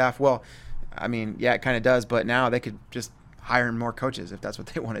coaches on staff? Well, I mean, yeah, it kind of does, but now they could just hire more coaches if that's what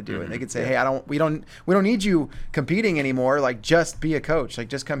they want to do. And they could say, hey, we don't need you competing anymore. Like, just be a coach. Like,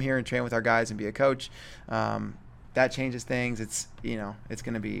 just come here and train with our guys and be a coach. That changes things. It's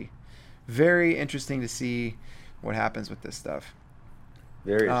going to be very interesting to see what happens with this stuff.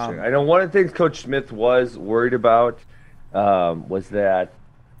 Very interesting. I know one of the things Coach Smith was worried about was that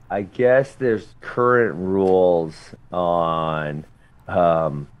I guess there's current rules on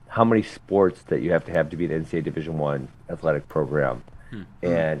how many sports that you have to be an NCAA Division I athletic program.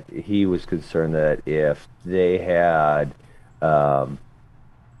 And he was concerned that if they had,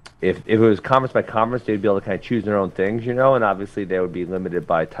 if it was conference by conference, they'd be able to kind of choose their own things, and obviously they would be limited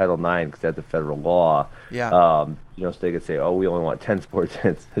by Title IX because that's a federal law. Yeah. So they could say, oh, we only want 10 sports.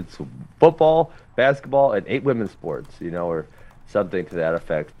 It's football, basketball, and 8 women's sports, or something to that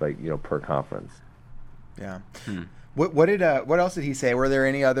effect, like, per conference. Yeah. What else did he say? Were there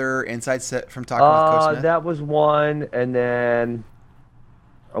any other insights from talking with Coach Smith? That was one, and then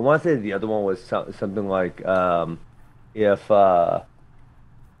I want to say the other one was something like if the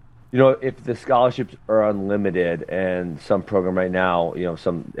scholarships are unlimited, and some program right now,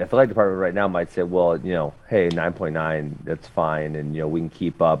 some athletic department right now might say, well, hey, 9.9, that's fine, and we can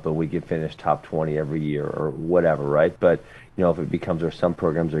keep up and we can finish top 20 every year or whatever, right? But if it becomes where some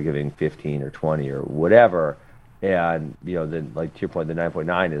programs are giving 15 or 20 or whatever. And, then, like, to your point, the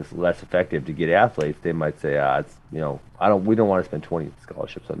 9.9 is less effective to get athletes. They might say, we don't want to spend 20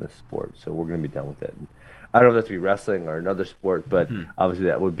 scholarships on this sport, so we're going to be done with it. And I don't know if that's to be wrestling or another sport, but obviously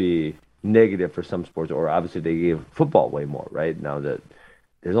that would be negative for some sports, or obviously they gave football way more, right? Now that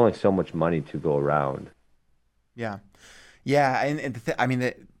there's only so much money to go around. Yeah. Yeah, and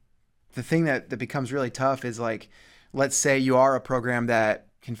the thing that becomes really tough is, like, let's say you are a program that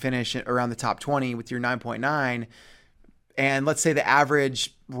can finish around the top 20 with your 9.9, and let's say the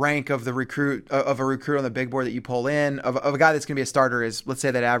average rank of a recruit on the big board that you pull in of a guy that's going to be a starter is, let's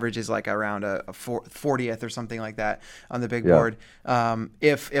say that average is like around a 40th or something like that on the big board.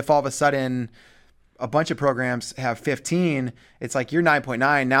 If all of a sudden a bunch of programs have 15, it's like you're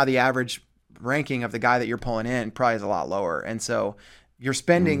 9.9. Now the average ranking of the guy that you're pulling in probably is a lot lower, and so you're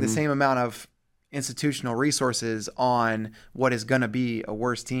spending the same amount of institutional resources on what is going to be a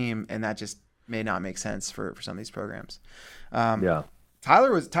worse team, and that just may not make sense for some of these programs.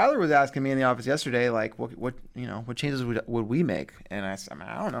 Tyler was asking me in the office yesterday, like, what changes would we make? And I said,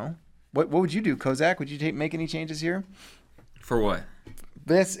 I don't know. What would you do, Kozak? Would you make any changes here? For what?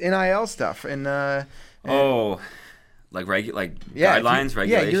 This NIL stuff and guidelines,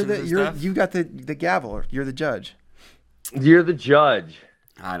 regulations. You got the gavel. You're the judge. You're the judge.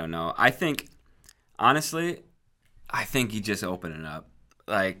 I don't know. I think honestly, you just open it up.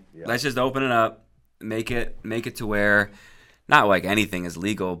 Let's just open it up. Make it to where not like anything is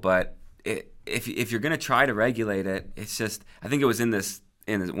legal, but if you're gonna try to regulate it, it's just I think it was in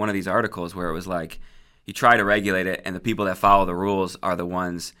one of these articles where it was like you try to regulate it, and the people that follow the rules are the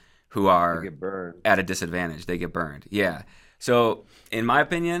ones who are at a disadvantage. They get burned. Yeah. So in my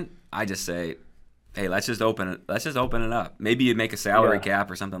opinion, I just say, hey, let's just open it up. Maybe you make a salary cap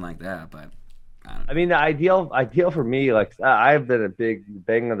or something like that, but I don't know. I mean, the ideal for me, like I've been a big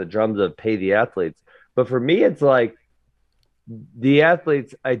banging on the drums of pay the athletes, but for me, it's like the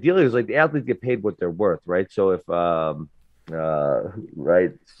athletes. Ideally, it's like the athletes get paid what they're worth, right? So if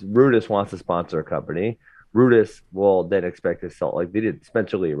Rudis wants to sponsor a company, Rudis will then expect to sell, like they did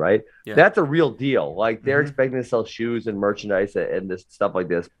Spencer Lee, right? Yeah. That's a real deal. Like they're expecting to sell shoes and merchandise and this stuff like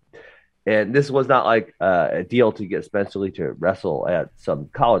this. And this was not like a deal to get Spencer Lee to wrestle at some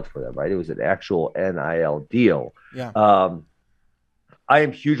college for them, right? It was an actual NIL deal. Yeah. I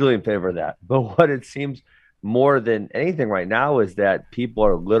am hugely in favor of that. But what it seems more than anything right now is that people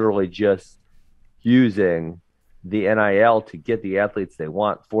are literally just using the NIL to get the athletes they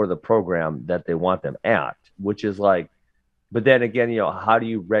want for the program that they want them at, which is like, but then again, how do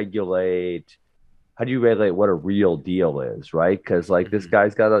you regulate what a real deal is, right? Because like this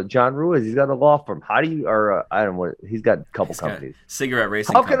guy's got John Ruiz, he's got a law firm. How do you, I don't know, he's got a couple companies. Cigarette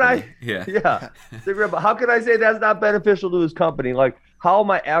racing how company. Cigarette, but how can I say that's not beneficial to his company? Like, how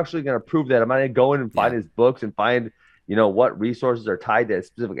am I actually going to prove that? Am I going to go in and find his books and find, what resources are tied to a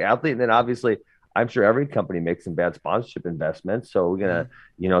specific athlete? And then obviously, I'm sure every company makes some bad sponsorship investments. So we're going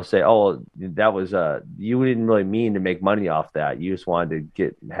to, say, oh, that was, you didn't really mean to make money off that. You just wanted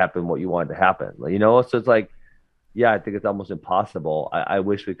to happen what you wanted to happen. So it's like, I think it's almost impossible. I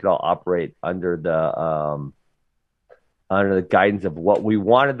wish we could all operate under the guidance of what we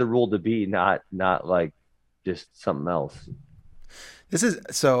wanted the rule to be, not like just something else.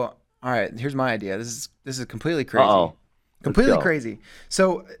 All right, here's my idea. This is completely crazy. Uh-oh. Completely crazy.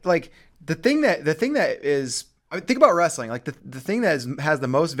 So like, The thing that is, think about wrestling. Like the thing that has the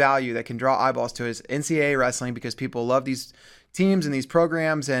most value that can draw eyeballs to it is NCAA wrestling, because people love these teams and these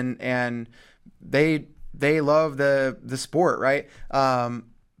programs, and they love the sport, right? But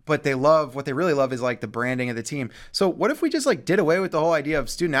what they really love is like the branding of the team. So what if we just like did away with the whole idea of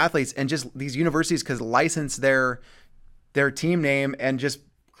student athletes and just these universities could license their team name and just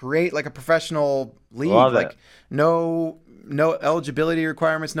create like a professional league, like no eligibility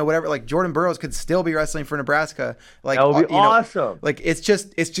requirements, no whatever. Like Jordan Burroughs could still be wrestling for Nebraska. Like that would be awesome. Like it's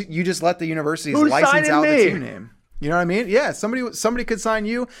just you just let the universities license out the team name. You know what I mean? Yeah, somebody could sign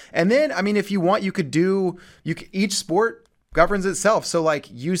you, and then I mean, if you want, each sport governs itself. So like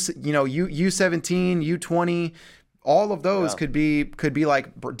U17, U20, all of those could be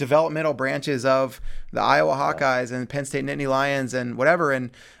like developmental branches of the Iowa Hawkeyes and Penn State Nittany Lions and whatever.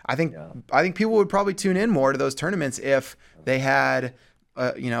 And I think people would probably tune in more to those tournaments if they had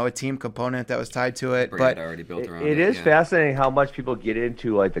a team component that was tied to it. But already built around it is fascinating how much people get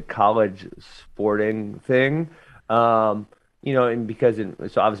into like the college sporting thing. And because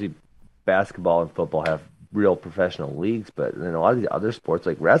so obviously basketball and football have real professional leagues, but in a lot of these other sports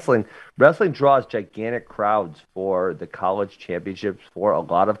like wrestling draws gigantic crowds for the college championships, for a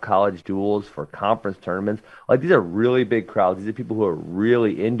lot of college duels, for conference tournaments. Like these are really big crowds. These are people who are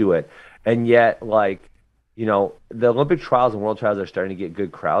really into it. And yet like, the Olympic trials and world trials are starting to get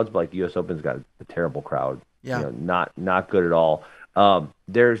good crowds, but like the US Open's got a terrible crowd. Yeah. Not good at all. I don't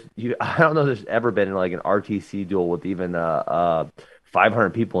know if there's ever been like an RTC duel with even 500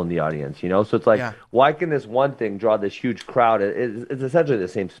 people in the audience, so it's like, why can this one thing draw this huge crowd? It's essentially the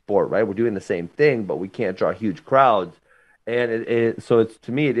same sport, right? We're doing the same thing, but we can't draw huge crowds. And so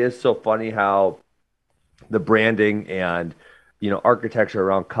to me, it is so funny how the branding and, architecture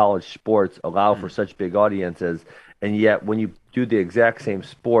around college sports allow for such big audiences. And yet when you do the exact same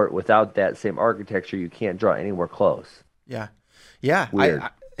sport without that same architecture, you can't draw anywhere close. Yeah. Yeah. Weird.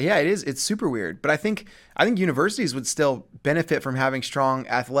 It is. It's super weird, but I think universities would still benefit from having strong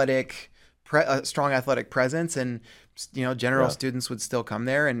athletic presence, and general students would still come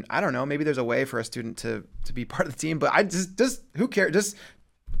there. And I don't know, maybe there's a way for a student to be part of the team, but I just who cares? Just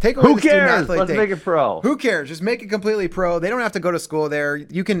Take away Who the student cares? athlete Let's thing. make it pro. Who cares? Just make it pro. Who cares? Who cares? Just make it completely pro. They don't have to go to school there.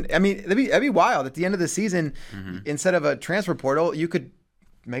 You can. I mean, that'd be wild. At the end of the season, instead of a transfer portal, you could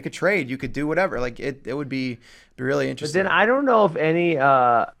make a trade. You could do whatever. Like it would be really But interesting. then I don't know if any.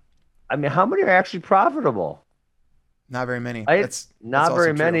 I mean, how many are actually profitable? Not very many. It's not also very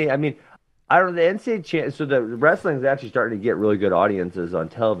true. many. I mean, I don't know. The NCAA so the wrestling is actually starting to get really good audiences on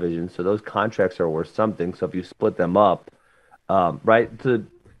television. So those contracts are worth something. So if you split them up, right to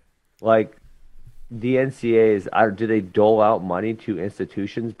like the NCAAs, do they dole out money to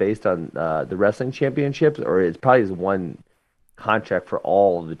institutions based on the wrestling championships, or it's probably is one contract for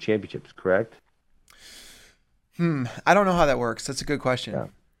all of the championships? Correct. I don't know how that works. That's a good question. Yeah.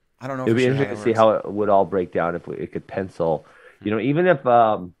 I don't know. It'd be for sure interesting to see works. how it would all break down if it could pencil. Even if people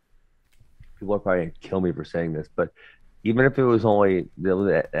are probably gonna kill me for saying this, but even if it was only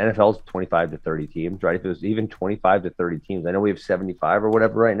the NFL's 25 to 30 teams, right? If it was even 25 to 30 teams, I know we have 75 or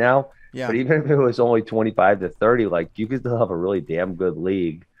whatever right now. Yeah. But even if it was only 25 to 30, like you could still have a really damn good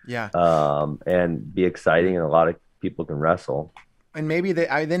league. Yeah. And be exciting, and a lot of people can wrestle. And maybe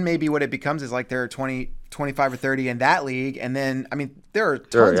then maybe what it becomes is like there are 20, 25 or 30 in that league. And then, I mean, there are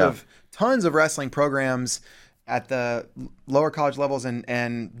tons of wrestling programs at the lower college levels and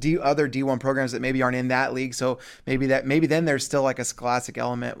other D1 programs that maybe aren't in that league. So maybe then there's still like a scholastic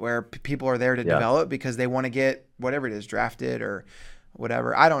element where people are there to develop because they want to get whatever it is drafted or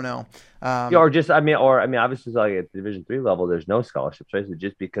whatever. I don't know. Obviously, like at the Division III level, there's no scholarships, right? So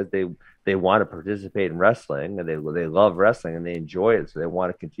just because they want to participate in wrestling and they love wrestling and they enjoy it, so they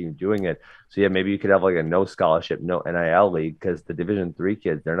want to continue doing it. So yeah, maybe you could have like a no scholarship, no NIL league, because the Division III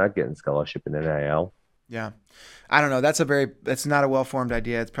kids, they're not getting scholarship in NIL. Yeah, I don't know. That's not a well-formed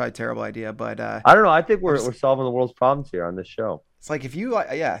idea. It's probably a terrible idea, but I don't know. I think we're solving the world's problems here on this show. It's like if you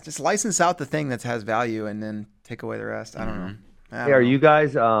just license out the thing that has value and then take away the rest. I don't know. Hey, are you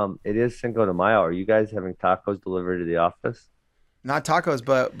guys? It is Cinco de Mayo. Are you guys having tacos delivered to the office? Not tacos,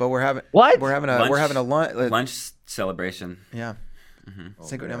 but we're having what? We're having a lunch celebration. Yeah. Mm-hmm.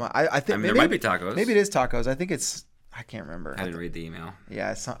 Cinco de Mayo. I think there might be tacos. Maybe it is tacos. I think it's. I can't remember. I didn't read the email.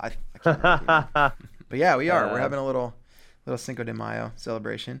 Yeah, I can't remember. But yeah, we are. We're having a little Cinco de Mayo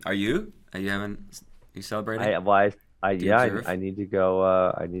celebration. Are you? You celebrating? I need to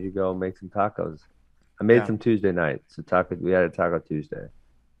go. I need to go make some tacos. I made some Tuesday night. So we had a Taco Tuesday.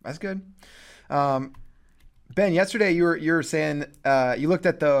 That's good. Ben, yesterday you were saying you looked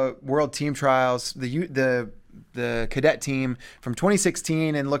at the World Team Trials, the cadet team from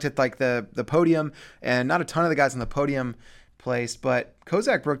 2016, and looked at like the podium, and not a ton of the guys on the podium placed, but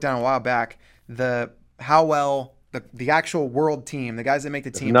Kozak broke down a while back how well the actual world team, the guys that make the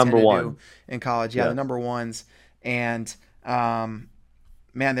team number tend to one do in college, the number ones, and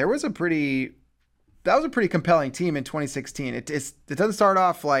man, that was a pretty compelling team in 2016. It doesn't start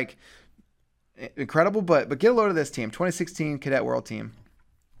off like incredible, but get a load of this team. 2016 Cadet World Team.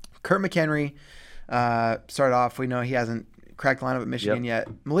 Kurt McHenry started off. We know he hasn't cracked the lineup at Michigan yet.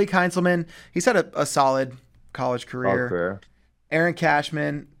 Malik Heinzelman, he's had a solid college career. Aaron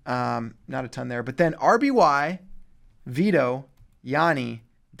Cashman, not a ton there. But then RBY, Vito, Yanni,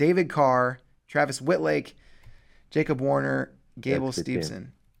 David Carr, Travis Whitlake, Jacob Warner, Gable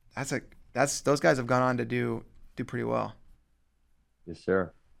Stevenson. Those guys have gone on to do pretty well. Yes,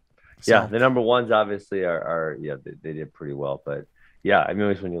 sir. So, yeah, the number ones obviously are they did pretty well, but yeah, I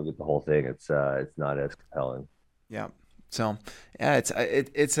mean, when you look at the whole thing, it's not as compelling. Yeah. So yeah,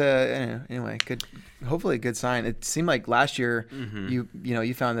 anyway, good. Hopefully a good sign. It seemed like last year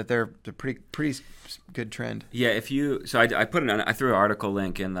you found that they're pretty good trend. Yeah, I threw an article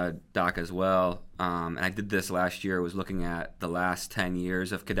link in the doc as well, and I did this last year. I was looking at the last 10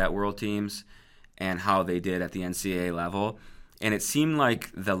 years of Cadet World teams and how they did at the NCAA level, and it seemed like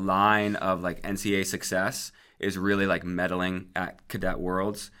the line of like NCAA success is really like medaling at Cadet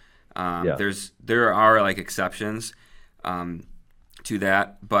Worlds. There are like exceptions to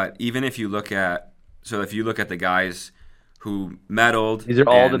that, but even if you look at the guys who medaled, these are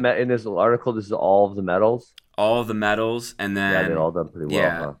all in this article. This is all of the medals. All of the medals, and then they've all done pretty well.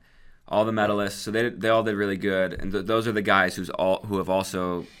 Yeah, all the medalists. So they all did really good, and those are the guys who have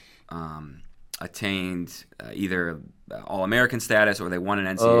also attained either All-American status or they won an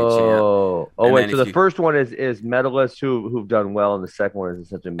NCAA champ. Wait. So the first one is medalists who've done well, and the second one is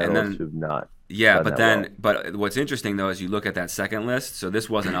essentially medalists who've not. Yeah, but what's interesting though is you look at that second list. So this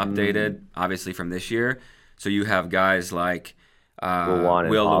wasn't updated, obviously, from this year. So you have guys like Will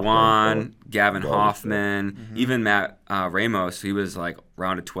Lewan, Gavin Hoffman, even Matt Ramos. He was like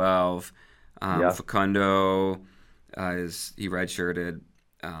round of 12. Facundo he redshirted.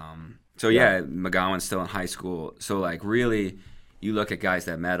 McGowan's still in high school. So like really, you look at guys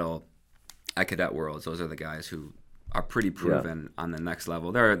that medal at Cadet Worlds, those are the guys who are pretty proven on the next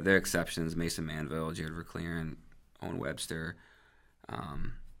level. There are exceptions: Mason Manville, Jared Verclaren, Owen Webster.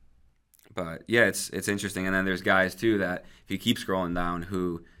 But yeah, it's interesting. And then there's guys too that if you keep scrolling down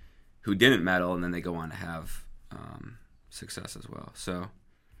who didn't medal and then they go on to have success as well. So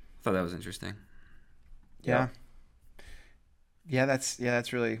I thought that was interesting. Yeah,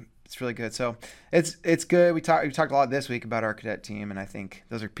 that's really good. So it's good. We talked a lot this week about our cadet team, and I think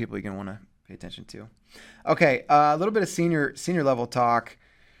those are people you're gonna want to pay attention to. Okay, a little bit of senior level talk.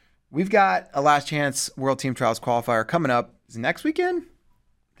 We've got a Last Chance World Team Trials qualifier coming up. Is it next weekend?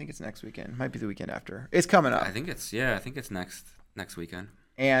 I think it's next weekend. Might be the weekend after. It's coming up. I think it's next weekend.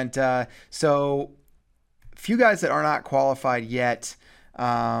 And so a few guys that are not qualified yet.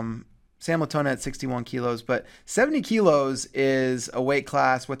 Sam Latona at 61 kilos, but 70 kilos is a weight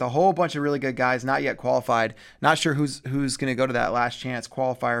class with a whole bunch of really good guys not yet qualified. Not sure who's going to go to that Last Chance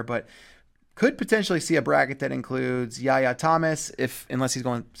qualifier, but could potentially see a bracket that includes Yaya Thomas, unless he's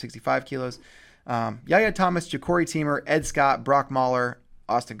going 65 kilos. Yaya Thomas, Ja'Cory Teamer, Ed Scott, Brock Mahler,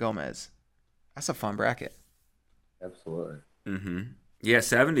 Austin Gomez. That's a fun bracket. Absolutely. Mm-hmm. Yeah,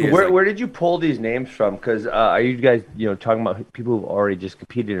 70. Where did you pull these names from? Because are you guys, talking about people who've already just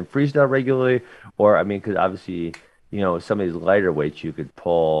competed in freestyle regularly, or I mean, because obviously, some of these lighter weights you could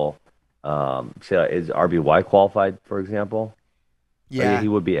pull. Say, is RBY qualified, for example? Yeah, he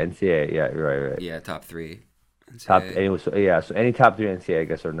would be NCAA. Yeah, right. Yeah, top 3. NCAA. So any top 3 NCAA, I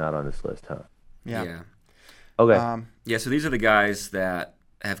guess, are not on this list, huh? Yeah. Okay. So these are the guys that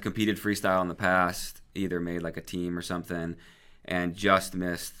have competed freestyle in the past, either made like a team or something, and just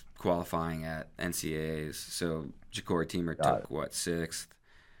missed qualifying at NCAAs. So Ja'Cory Teamer took 6th.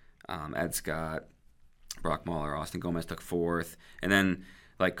 Ed Scott, Brock Mahler, Austin Gomez took 4th, and then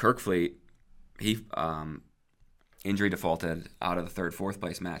like Kirkfleet, he injury defaulted out of the 3rd, 4th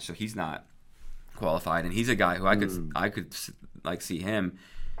place match, so he's not qualified. And he's a guy who I could like see him.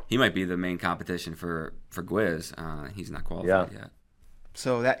 He might be the main competition for Gwiz. He's not qualified yet.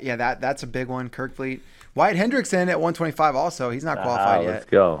 So that's a big one. Kirkfleet, Wyatt Hendrickson at 125 also. He's not qualified yet. Let's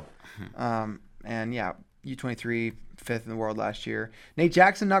go. And yeah, U23 5th in the world last year. Nate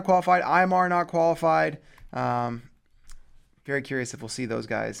Jackson not qualified. IMR not qualified. Very curious if we'll see those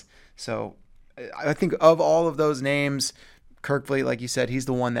guys. So I think of all of those names, Kirkfleet, like you said, he's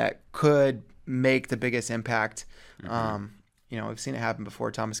the one that could make the biggest impact. Mm-hmm. We've seen it happen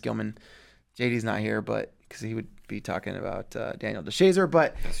before. Thomas Gilman, JD's not here, but because he would be talking about Daniel DeShazer,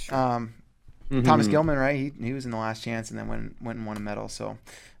 but Thomas Gilman, right? He was in the Last Chance and then went and won a medal. So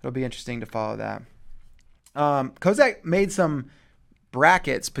it'll be interesting to follow that. Kozak made some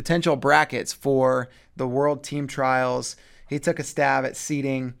potential brackets for the World Team Trials. He took a stab at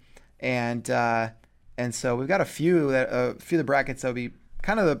seeding, and so we've got a few of the brackets that'll be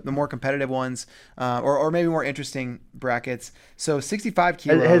kind of the more competitive ones, or maybe more interesting brackets. So 65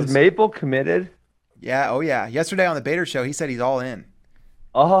 kilos. Has Maple committed? Yeah. Oh yeah. Yesterday on the Bader Show, he said he's all in.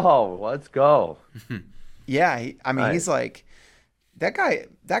 Oh, let's go. Yeah. He's like that guy.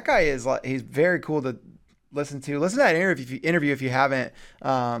 That guy is like, he's very cool to listen to. Listen to that interview if you haven't.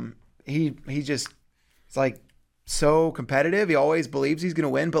 He just, it's like so competitive. He always believes he's going to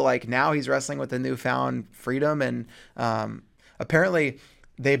win, but like now he's wrestling with a newfound freedom, and apparently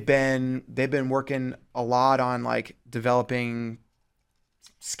they've been working a lot on like developing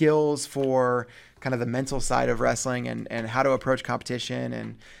skills for kind of the mental side of wrestling and how to approach competition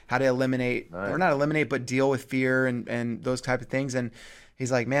and how to eliminate or not eliminate, but deal with fear and those type of things. And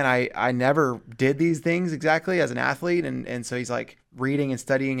he's like, man, I never did these things exactly as an athlete. And so he's like reading and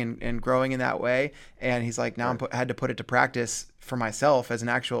studying and growing in that way. And he's like, now I had to put it to practice for myself as an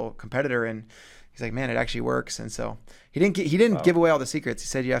actual competitor. And he's like, man, it actually works. And so he didn't give away all the secrets. He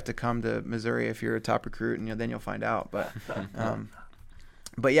said you have to come to Missouri if you're a top recruit, and then you'll find out.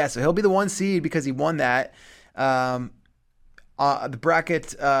 But yeah, so he'll be the 1 seed because he won that. The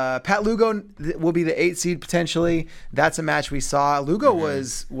bracket, Pat Lugo will be the 8 seed potentially. That's a match we saw. Lugo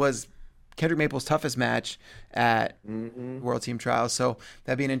was Kendrick Maple's toughest match at World Team Trials, so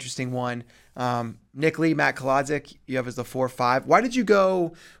that'd be an interesting one. Nick Lee, Matt Kolodzik, you have as the 4-5. Why did you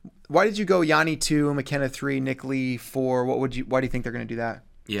go Yanni 2, McKenna 3, Nick Lee 4? Why do you think they're going to do that?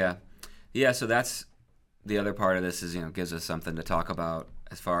 Yeah. So that's the other part of this is gives us something to talk about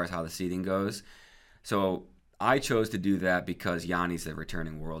as far as how the seeding goes. So I chose to do that because Yanni's the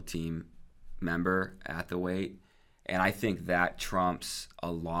returning world team member at the weight, and I think that trumps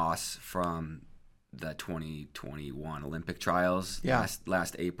a loss from the 2021 Olympic trials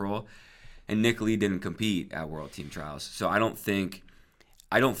last April. And Nick Lee didn't compete at World Team Trials, so I don't think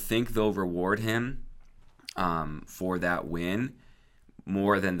they'll reward him for that win.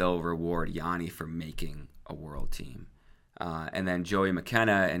 more than they'll reward Yanni for making a world team. And then Joey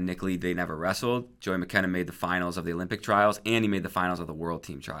McKenna and Nick Lee, they never wrestled. Joey McKenna made the finals of the Olympic trials, and he made the finals of the world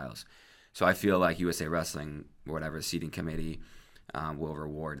team trials. So I feel like USA Wrestling, or whatever, the seating committee, will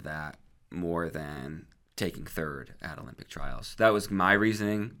reward that more than taking third at Olympic trials. That was my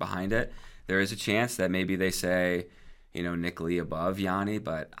reasoning behind it. There is a chance that maybe they say, Nick Lee above Yanni,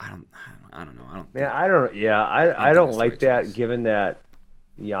 but I don't know. I don't like that, given that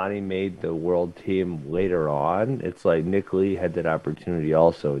Yanni made the world team later on. It's like Nick Lee had that opportunity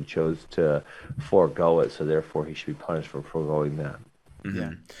also and chose to forego it, so therefore he should be punished for foregoing that. Mm-hmm.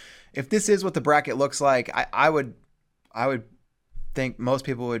 Yeah. If this is what the bracket looks like, I would think most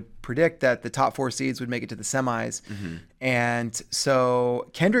people would predict that the top 4 seeds would make it to the semis. Mm-hmm. And so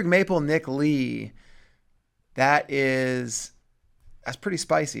Kendrick Maple, Nick Lee, that's pretty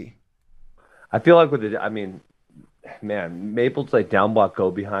spicy. I feel like Maple's like down block go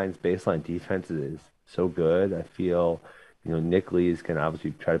behinds baseline defense is so good. I feel, Nick Lee's can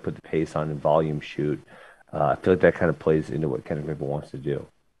obviously try to put the pace on and volume shoot. I feel like that kind of plays into what Kendrick Maple wants to do.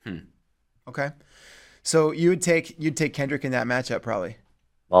 Okay. So you'd take Kendrick in that matchup probably.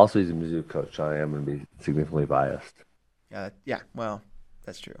 Also, he's a Mizzou coach, so I am going to be significantly biased. Yeah. Well,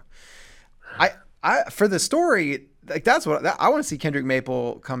 that's true. I for the story, like that's what I want to see Kendrick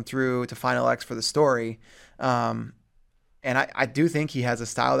Maple come through to Final X for the story. And I do think he has a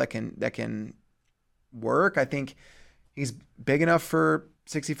style that can work. I think he's big enough for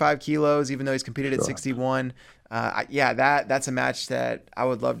 65 kilos, even though he's competed at 61. That's a match that I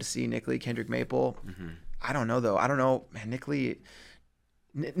would love to see Nick Lee, Kendrick Maple. Mm-hmm. I don't know though. I don't know, man. Nick Lee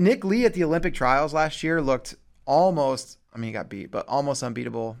at the Olympic trials last year looked almost, he got beat, but almost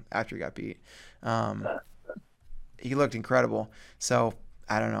unbeatable after he got beat. He looked incredible. So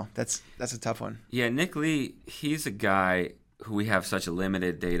I don't know. That's a tough one. Yeah, Nick Lee, he's a guy who we have such a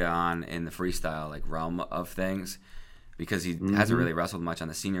limited data on in the freestyle realm of things because he hasn't really wrestled much on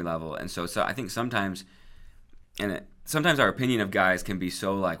the senior level. And so I think sometimes our opinion of guys can be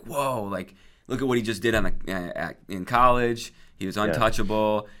so whoa, look at what he just did in college. He was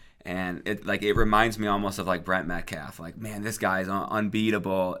untouchable. Yeah. And it reminds me almost of Brent Metcalf. Man, this guy's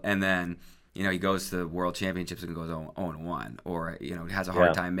unbeatable. And then, he goes to the World Championships and goes 0-1, or has a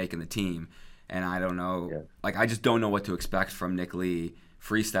hard time making the team. And I don't know, I just don't know what to expect from Nick Lee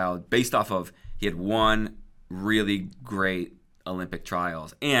freestyle based off of he had one really great Olympic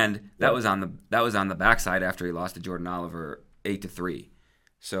trials, and that was on the backside after he lost to Jordan Oliver 8-3.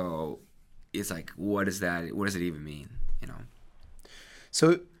 So it's what is that? What does it even mean?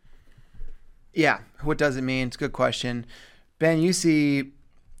 So yeah, what does it mean? It's a good question. Ben, you see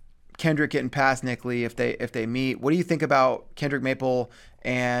Kendrick getting past Nick Lee if they meet. What do you think about Kendrick Maple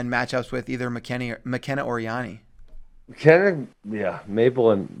and matchups with either McKenna or Yanni?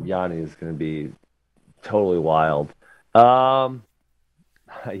 Maple and Yanni is going to be totally wild. I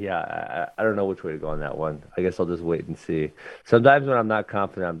don't know which way to go on that one. I guess I'll just wait and see. Sometimes when I'm not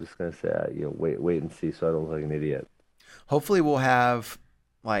confident, I'm just going to say, wait and see so I don't look like an idiot. Hopefully we'll have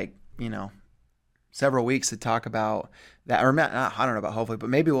several weeks to talk about that, or I don't know about hopefully, but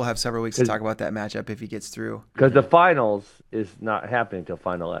maybe we'll have several weeks to talk about that matchup if he gets through. Because the finals is not happening until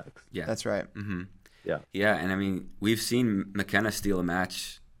Final X. Yeah, that's right. Mm-hmm. Yeah, and we've seen McKenna steal a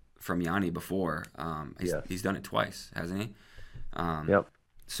match from Yanni before. He's done it twice, hasn't he? Yep.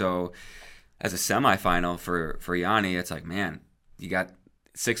 So as a semifinal for Yanni, it's man, you got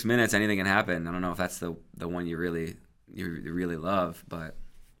 6 minutes, anything can happen. I don't know if that's the one you really love, but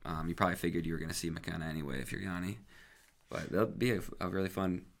you probably figured you were going to see McKenna anyway if you're Yanni. But that'll be a really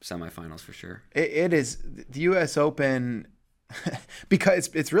fun semifinals for sure. It is the U.S. Open because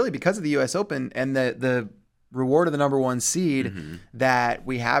it's really because of the U.S. Open and the reward of the number 1 seed that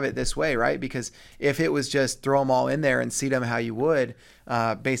we have it this way, right? Because if it was just throw them all in there and seed them how you would,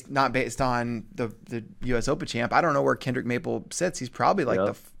 not based on the U.S. Open champ, I don't know where Kendrick Maple sits. He's probably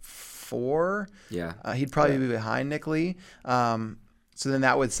the 4. Yeah. He'd probably be behind Nick Lee. So then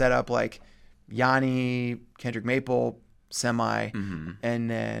that would set up Yanni, Kendrick Maple, semi, and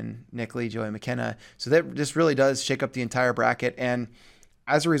then Nick Lee, Joey McKenna. So that just really does shake up the entire bracket. And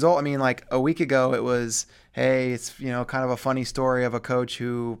as a result, a week ago it was, hey, it's kind of a funny story of a coach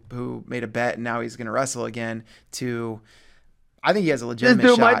who made a bet and now he's going to wrestle again. To I think he has a legitimate shot.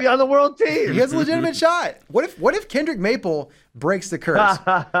 This dude might be on the world team. He has a legitimate shot. What if Kendrick Maple breaks the curse?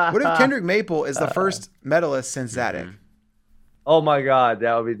 What if Kendrick Maple is the first medalist since Zadig? Oh my God,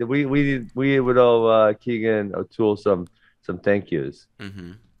 that would be we would owe Keegan O'Toole some thank yous.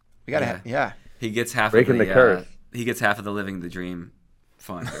 Mm-hmm. We gotta He gets half breaking of the curse. He gets half of the living the dream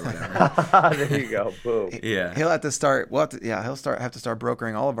fund or whatever. There you go. Boom. Yeah. He'll have to start. Have to start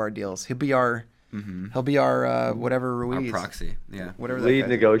brokering all of our deals. He'll be our whatever Ruiz. Our proxy. Yeah. Whatever Lead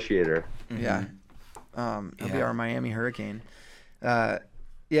negotiator. Yeah. He'll be our Miami Hurricane. Yeah.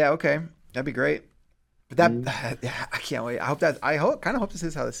 Okay. That'd be great. But I can't wait. I kind of hope this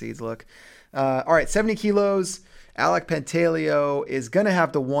is how the seeds look. All right. 70 kilos. Alec Pantaleo is going to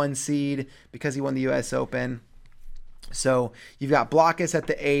have the 1 seed because he won the U.S. Open. So you've got Blockus at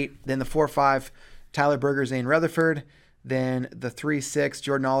the 8, then the 4-5, Tyler Berger, Zane Rutherford, then the 3-6,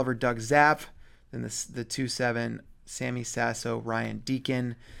 Jordan Oliver, Doug Zapp, then the 2-7, Sammy Sasso, Ryan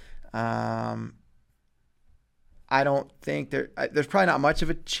Deacon. I don't think there's probably not much of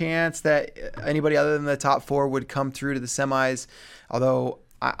a chance that anybody other than the top 4 would come through to the semis, although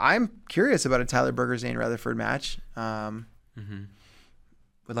I'm curious about a Tyler Berger, Zane Rutherford match. Would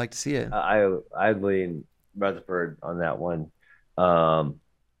like to see it. I'd lean Rutherford on that one.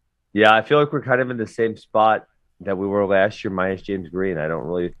 Yeah, I feel like we're kind of in the same spot that we were last year minus James Green. I don't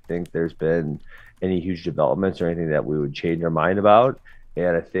really think there's been any huge developments or anything that we would change our mind about.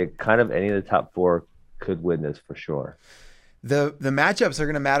 And I think kind of any of the top 4 could win this for sure. The matchups are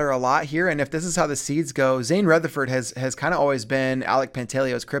going to matter a lot here, and if this is how the seeds go, Zane Rutherford has kind of always been Alec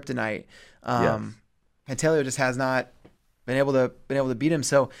Pantaleo's kryptonite. Yes. Pantaleo just has not been able to beat him.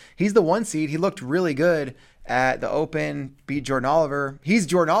 So he's the 1 seed. He looked really good at the Open, beat Jordan Oliver. He's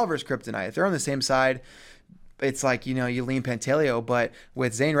Jordan Oliver's kryptonite. If they're on the same side, it's like, you lean Pantaleo, but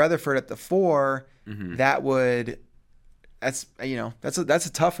with Zane Rutherford at the 4, that's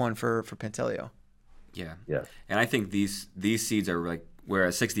a tough one for Pantaleo. Yeah. Yeah. And I think these seeds are like,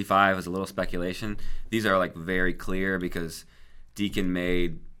 whereas 65 is a little speculation, these are like very clear because Deacon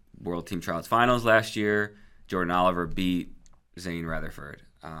made World Team Trials Finals last year. Jordan Oliver beat Zane Rutherford.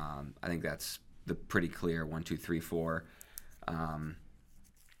 I think that's the pretty clear 1, 2, 3, 4. And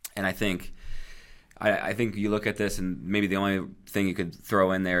I think you look at this, and maybe the only thing you could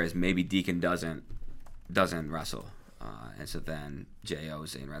throw in there is maybe Deacon doesn't wrestle, and so then J.O.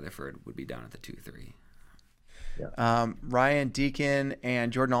 Zane Rutherford would be down at the 2, 3. Yeah. Ryan Deacon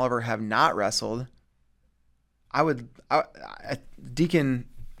and Jordan Oliver have not wrestled. Deacon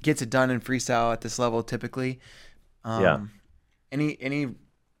gets it done in freestyle at this level typically. Any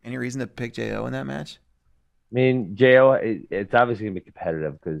reason to pick J.O. in that match? I mean, J.O., it's obviously going to be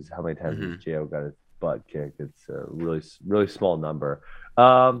competitive because how many times has J.O. got his butt kicked? It's a really, really small number.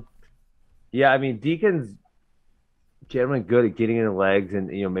 I mean, Deacon's generally good at getting in the legs and,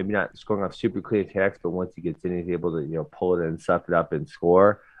 maybe not scoring off super clean attacks, but once he gets in, he's able to, pull it in, suck it up and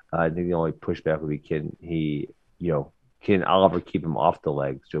score. I think the only pushback would be can Oliver keep him off the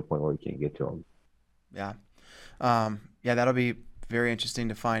legs to a point where he can't get to him? Yeah. That'll be very interesting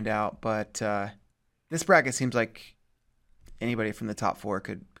to find out. But this bracket seems like anybody from the top 4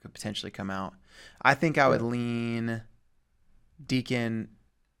 could potentially come out. I think I would lean Deacon.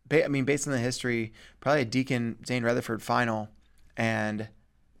 Based on the history, probably a Deacon Zane Rutherford final, and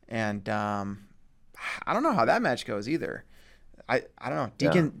I don't know how that match goes either. I don't know.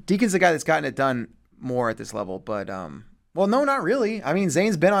 Deacon's the guy that's gotten it done more at this level, but well, no, not really. I mean,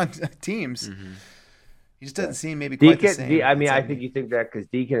 Zane's been on teams. He just doesn't seem maybe quite the same. I think you think that because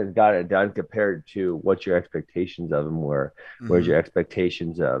Deacon has got it done compared to what your expectations of him were, whereas your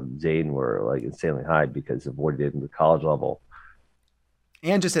expectations of Zane were like insanely high because of what he did in the college level.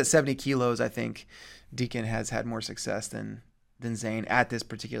 And just at 70 kilos, I think Deacon has had more success than Zane at this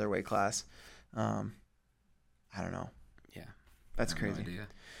particular weight class. I don't know. Yeah. That's crazy. No idea.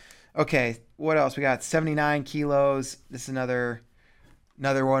 Okay, what else? We got 79 kilos. This is another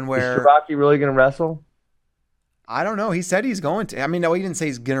one where... Is Shiraki really going to wrestle? I don't know. He said he's going to. I mean, no, he didn't say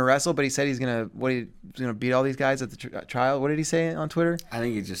he's going to wrestle, but he said he's going to beat all these guys at the trial. What did he say on Twitter? I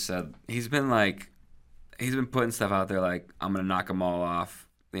think he just said he's been putting stuff out there like, I'm going to knock them all off.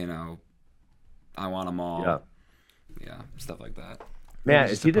 I want them all. Yeah, stuff like that. Man,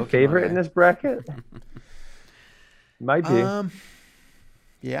 is he the favorite in this bracket? Might be.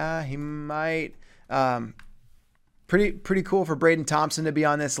 Yeah, he might. Pretty cool for Braden Thompson to be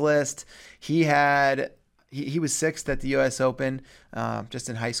on this list. He was 6th at the U.S. Open, just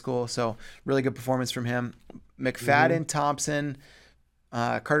in high school. So really good performance from him. McFadden, Thompson,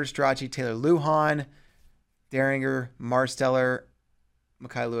 Carter Strachey, Taylor Lujan, Deringer, Marsteller,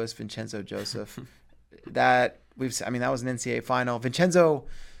 Makai Lewis, Vincenzo Joseph. That was an NCAA final. Vincenzo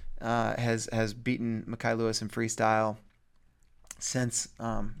has beaten Makai Lewis in freestyle since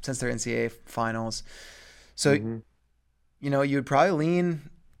their NCAA finals. So, you would probably lean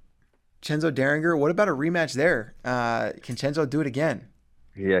Chenzo Deringer. What about a rematch there? Can Chenzo do it again?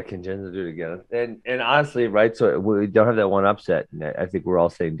 Yeah, can Jensen do it again? And honestly, right? So we don't have that one upset. And I think we're all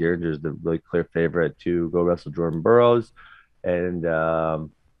saying Derringer's the really clear favorite to go wrestle Jordan Burroughs. And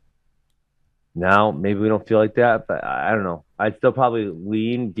now maybe we don't feel like that, but I don't know. I'd still probably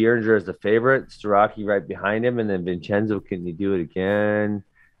lean Derringer as the favorite, Starocci right behind him, and then Vincenzo. Can he do it again?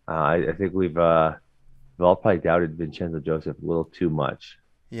 I think we've all probably doubted Vincenzo Joseph a little too much.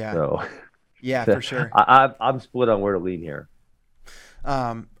 Yeah. So yeah, for sure. I'm split on where to lean here.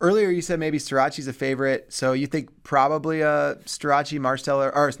 Earlier you said maybe Starocci's a favorite, so you think probably a Starocci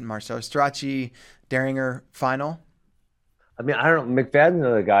Starocci Derringer final? I mean, I don't know. McFadden's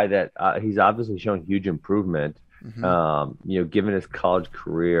another guy that he's obviously shown huge improvement. Mm-hmm. Given his college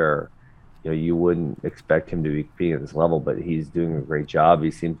career, you wouldn't expect him to be being at this level, but he's doing a great job.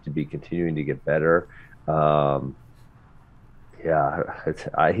 He seems to be continuing to get better. He's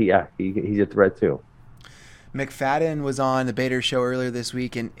a threat too. McFadden was on the Bader Show earlier this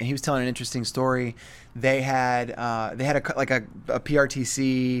week, and he was telling an interesting story. They had a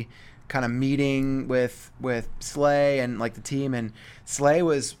PRTC kind of meeting with Slay and like the team, and Slay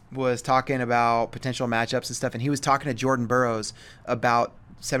was talking about potential matchups and stuff, and he was talking to Jordan Burroughs about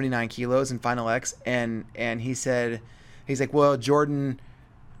 79 kilos in Final X, and he said, he's like, well, Jordan,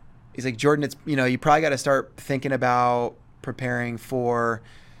 it's, you probably got to start thinking about preparing for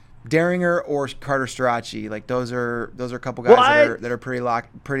Derringer or Carter Starocci. Like those are a couple guys that are pretty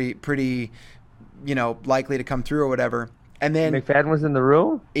likely to come through or whatever. And then McFadden was in the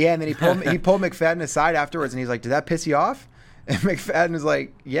room. Yeah, and then he pulled McFadden aside afterwards, and he's like, "Did that piss you off?" And McFadden was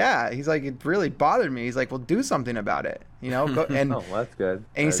like, "Yeah." He's like, "It really bothered me." He's like, "Well, do something about it." And oh, that's good.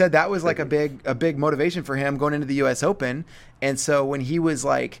 And he said that was like a big motivation for him going into the U.S. Open. And so when he was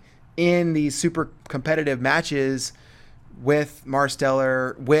like in these super competitive matches with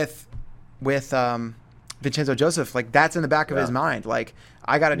Marsteller, with Vincenzo Joseph, like that's in the back of his mind. Like,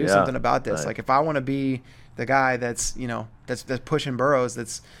 I got to do something about this. Right. Like, if I want to be the guy that's pushing Burroughs,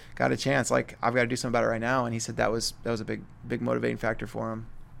 that's got a chance, like I've got to do something about it right now. And he said that was a big motivating factor for him.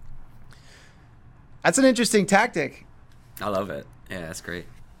 That's an interesting tactic. I love it. Yeah, that's great.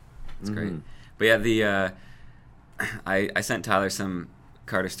 That's great. But yeah, I sent Tyler some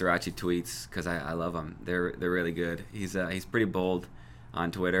Carter Starocci tweets because I love them. They're really good. He's pretty bold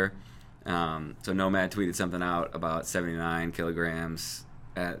on Twitter. So Nomad tweeted something out about 79 kilograms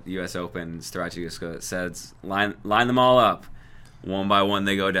at the U.S. Open. Starocci just says, line them all up. One by one,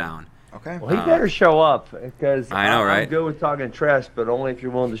 they go down. Okay. Well, he better show up because I know, right? I'm good with talking trash, but only if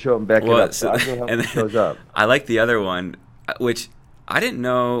you're willing to show him back it up. So he shows up. I like the other one, which I didn't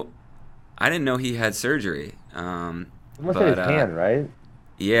know he had surgery. He must have his hand, right?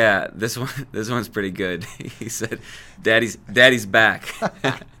 Yeah, this one's pretty good. He said, "Daddy's back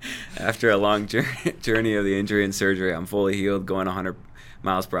after a long journey of the injury and surgery. I'm fully healed, going 100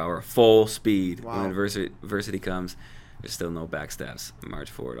 miles per hour, full speed. Wow. When adversity comes, there's still no backsteps. March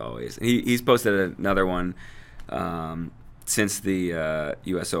forward always." And he's posted another one since the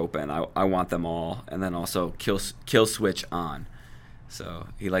U.S. Open. I want them all, and then also kill switch on. So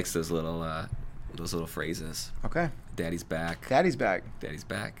he likes those little phrases. Okay. Daddy's back. Daddy's back. Daddy's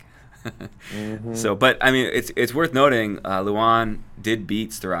back. So, but I mean, it's worth noting. Luan did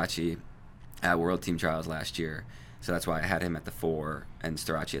beat Starocci at World Team Trials last year, so that's why I had him at the 4 and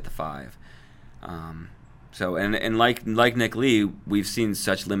Starocci at the 5. So, and like Nick Lee, we've seen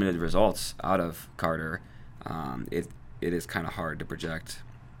such limited results out of Carter. It is kind of hard to project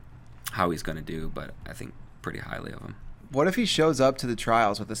how he's going to do, but I think pretty highly of him. What if he shows up to the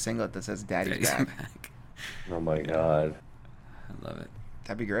trials with a singlet that says "Daddy's back"? Oh my God, I love it.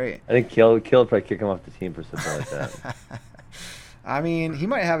 That'd be great. I think Kill would probably kick him off the team for something like that. I mean, he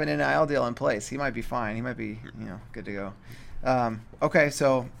might have an NIL deal in place. He might be fine. He might be, good to go. Okay,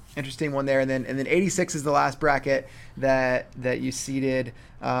 so interesting one there, and then 86 is the last bracket that you seeded.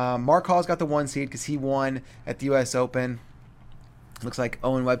 Mark Hall's got the 1 seed because he won at the U.S. Open. Looks like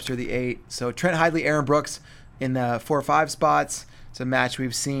Owen Webster the 8. So Trent Hidley, Aaron Brooks in the 4-5 spots. It's a match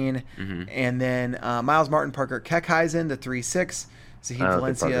we've seen. Mm-hmm. And then Miles Martin, Parker Keckheisen, the 3-6. Zahid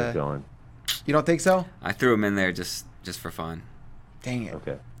Valencia. Going. You don't think so? I threw him in there just for fun. Dang it.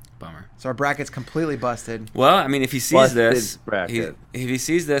 Okay. Bummer. So our bracket's completely busted. Well, I mean, if he sees this, if he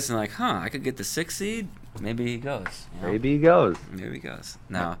sees this and like, I could get the 6 seed, maybe he goes. Maybe he goes.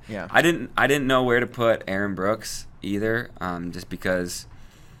 No, yeah. I didn't know where to put Aaron Brooks either, just because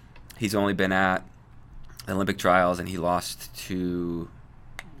he's only been at the Olympic trials and he lost to,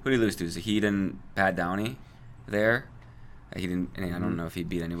 who did he lose to? Zahid and Pat Downey there. He didn't. I don't know if he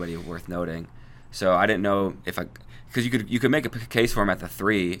beat anybody worth noting. So I didn't know because you could make a case for him at the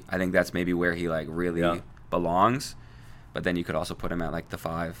 3. I think that's maybe where he like really belongs. but then you could also put him at like the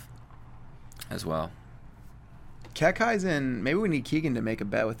 5 as well. Kekai's maybe we need Keegan to make a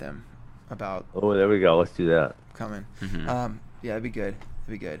bet with him about. Oh, there we go. Let's do that. Coming. Mm-hmm. Yeah, that'd be good.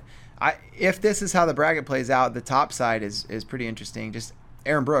 If this is how the bracket plays out, the top side is pretty interesting. Just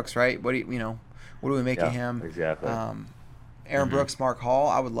Aaron Brooks, right? What do we make of him? Exactly. Aaron Brooks, Mark Hall.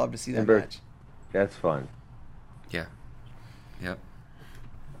 I would love to see that match. That's fun. Yeah. Yep.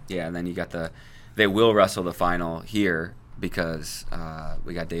 Yeah, and then you got they will wrestle the final here because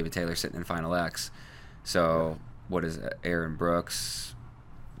we got David Taylor sitting in Final X. So what does Aaron Brooks,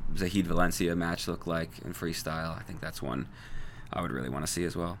 Zahid Valencia match look like in freestyle? I think that's one I would really want to see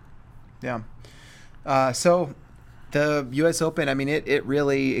as well. Yeah. So the U.S. Open, I mean, it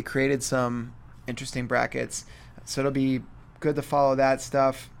really created some interesting brackets. So it'll be good to follow that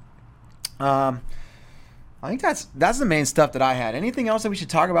stuff. I think that's the main stuff that I had. Anything else that we should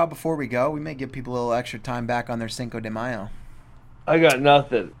talk about before we go? We may give people a little extra time back on their Cinco de Mayo. I got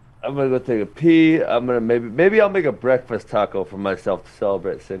nothing. I'm gonna go take a pee. I'm gonna maybe I'll make a breakfast taco for myself to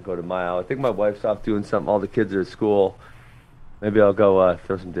celebrate Cinco de Mayo. I think my wife's off doing something. All the kids are at school. Maybe I'll go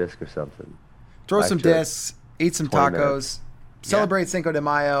throw some disc or something. Throw some discs, eat some tacos, minutes. Celebrate Cinco de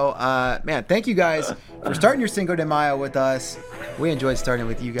Mayo. Man, thank you guys for starting your Cinco de Mayo with us. We enjoyed starting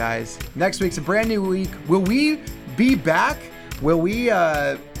with you guys. Next week's a brand new week. Will we be back? Will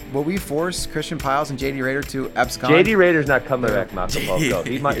we force Christian Piles and JD Rader to abscond? JD Rader's not coming back,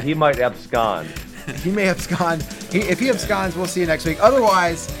 Makamoko. He might abscond. He may abscond. If he absconds, we'll see you next week.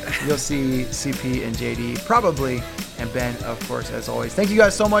 Otherwise, you'll see CP and JD probably, and Ben, of course, as always. Thank you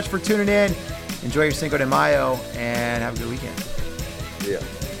guys so much for tuning in. Enjoy your Cinco de Mayo, and have a good weekend. Yeah.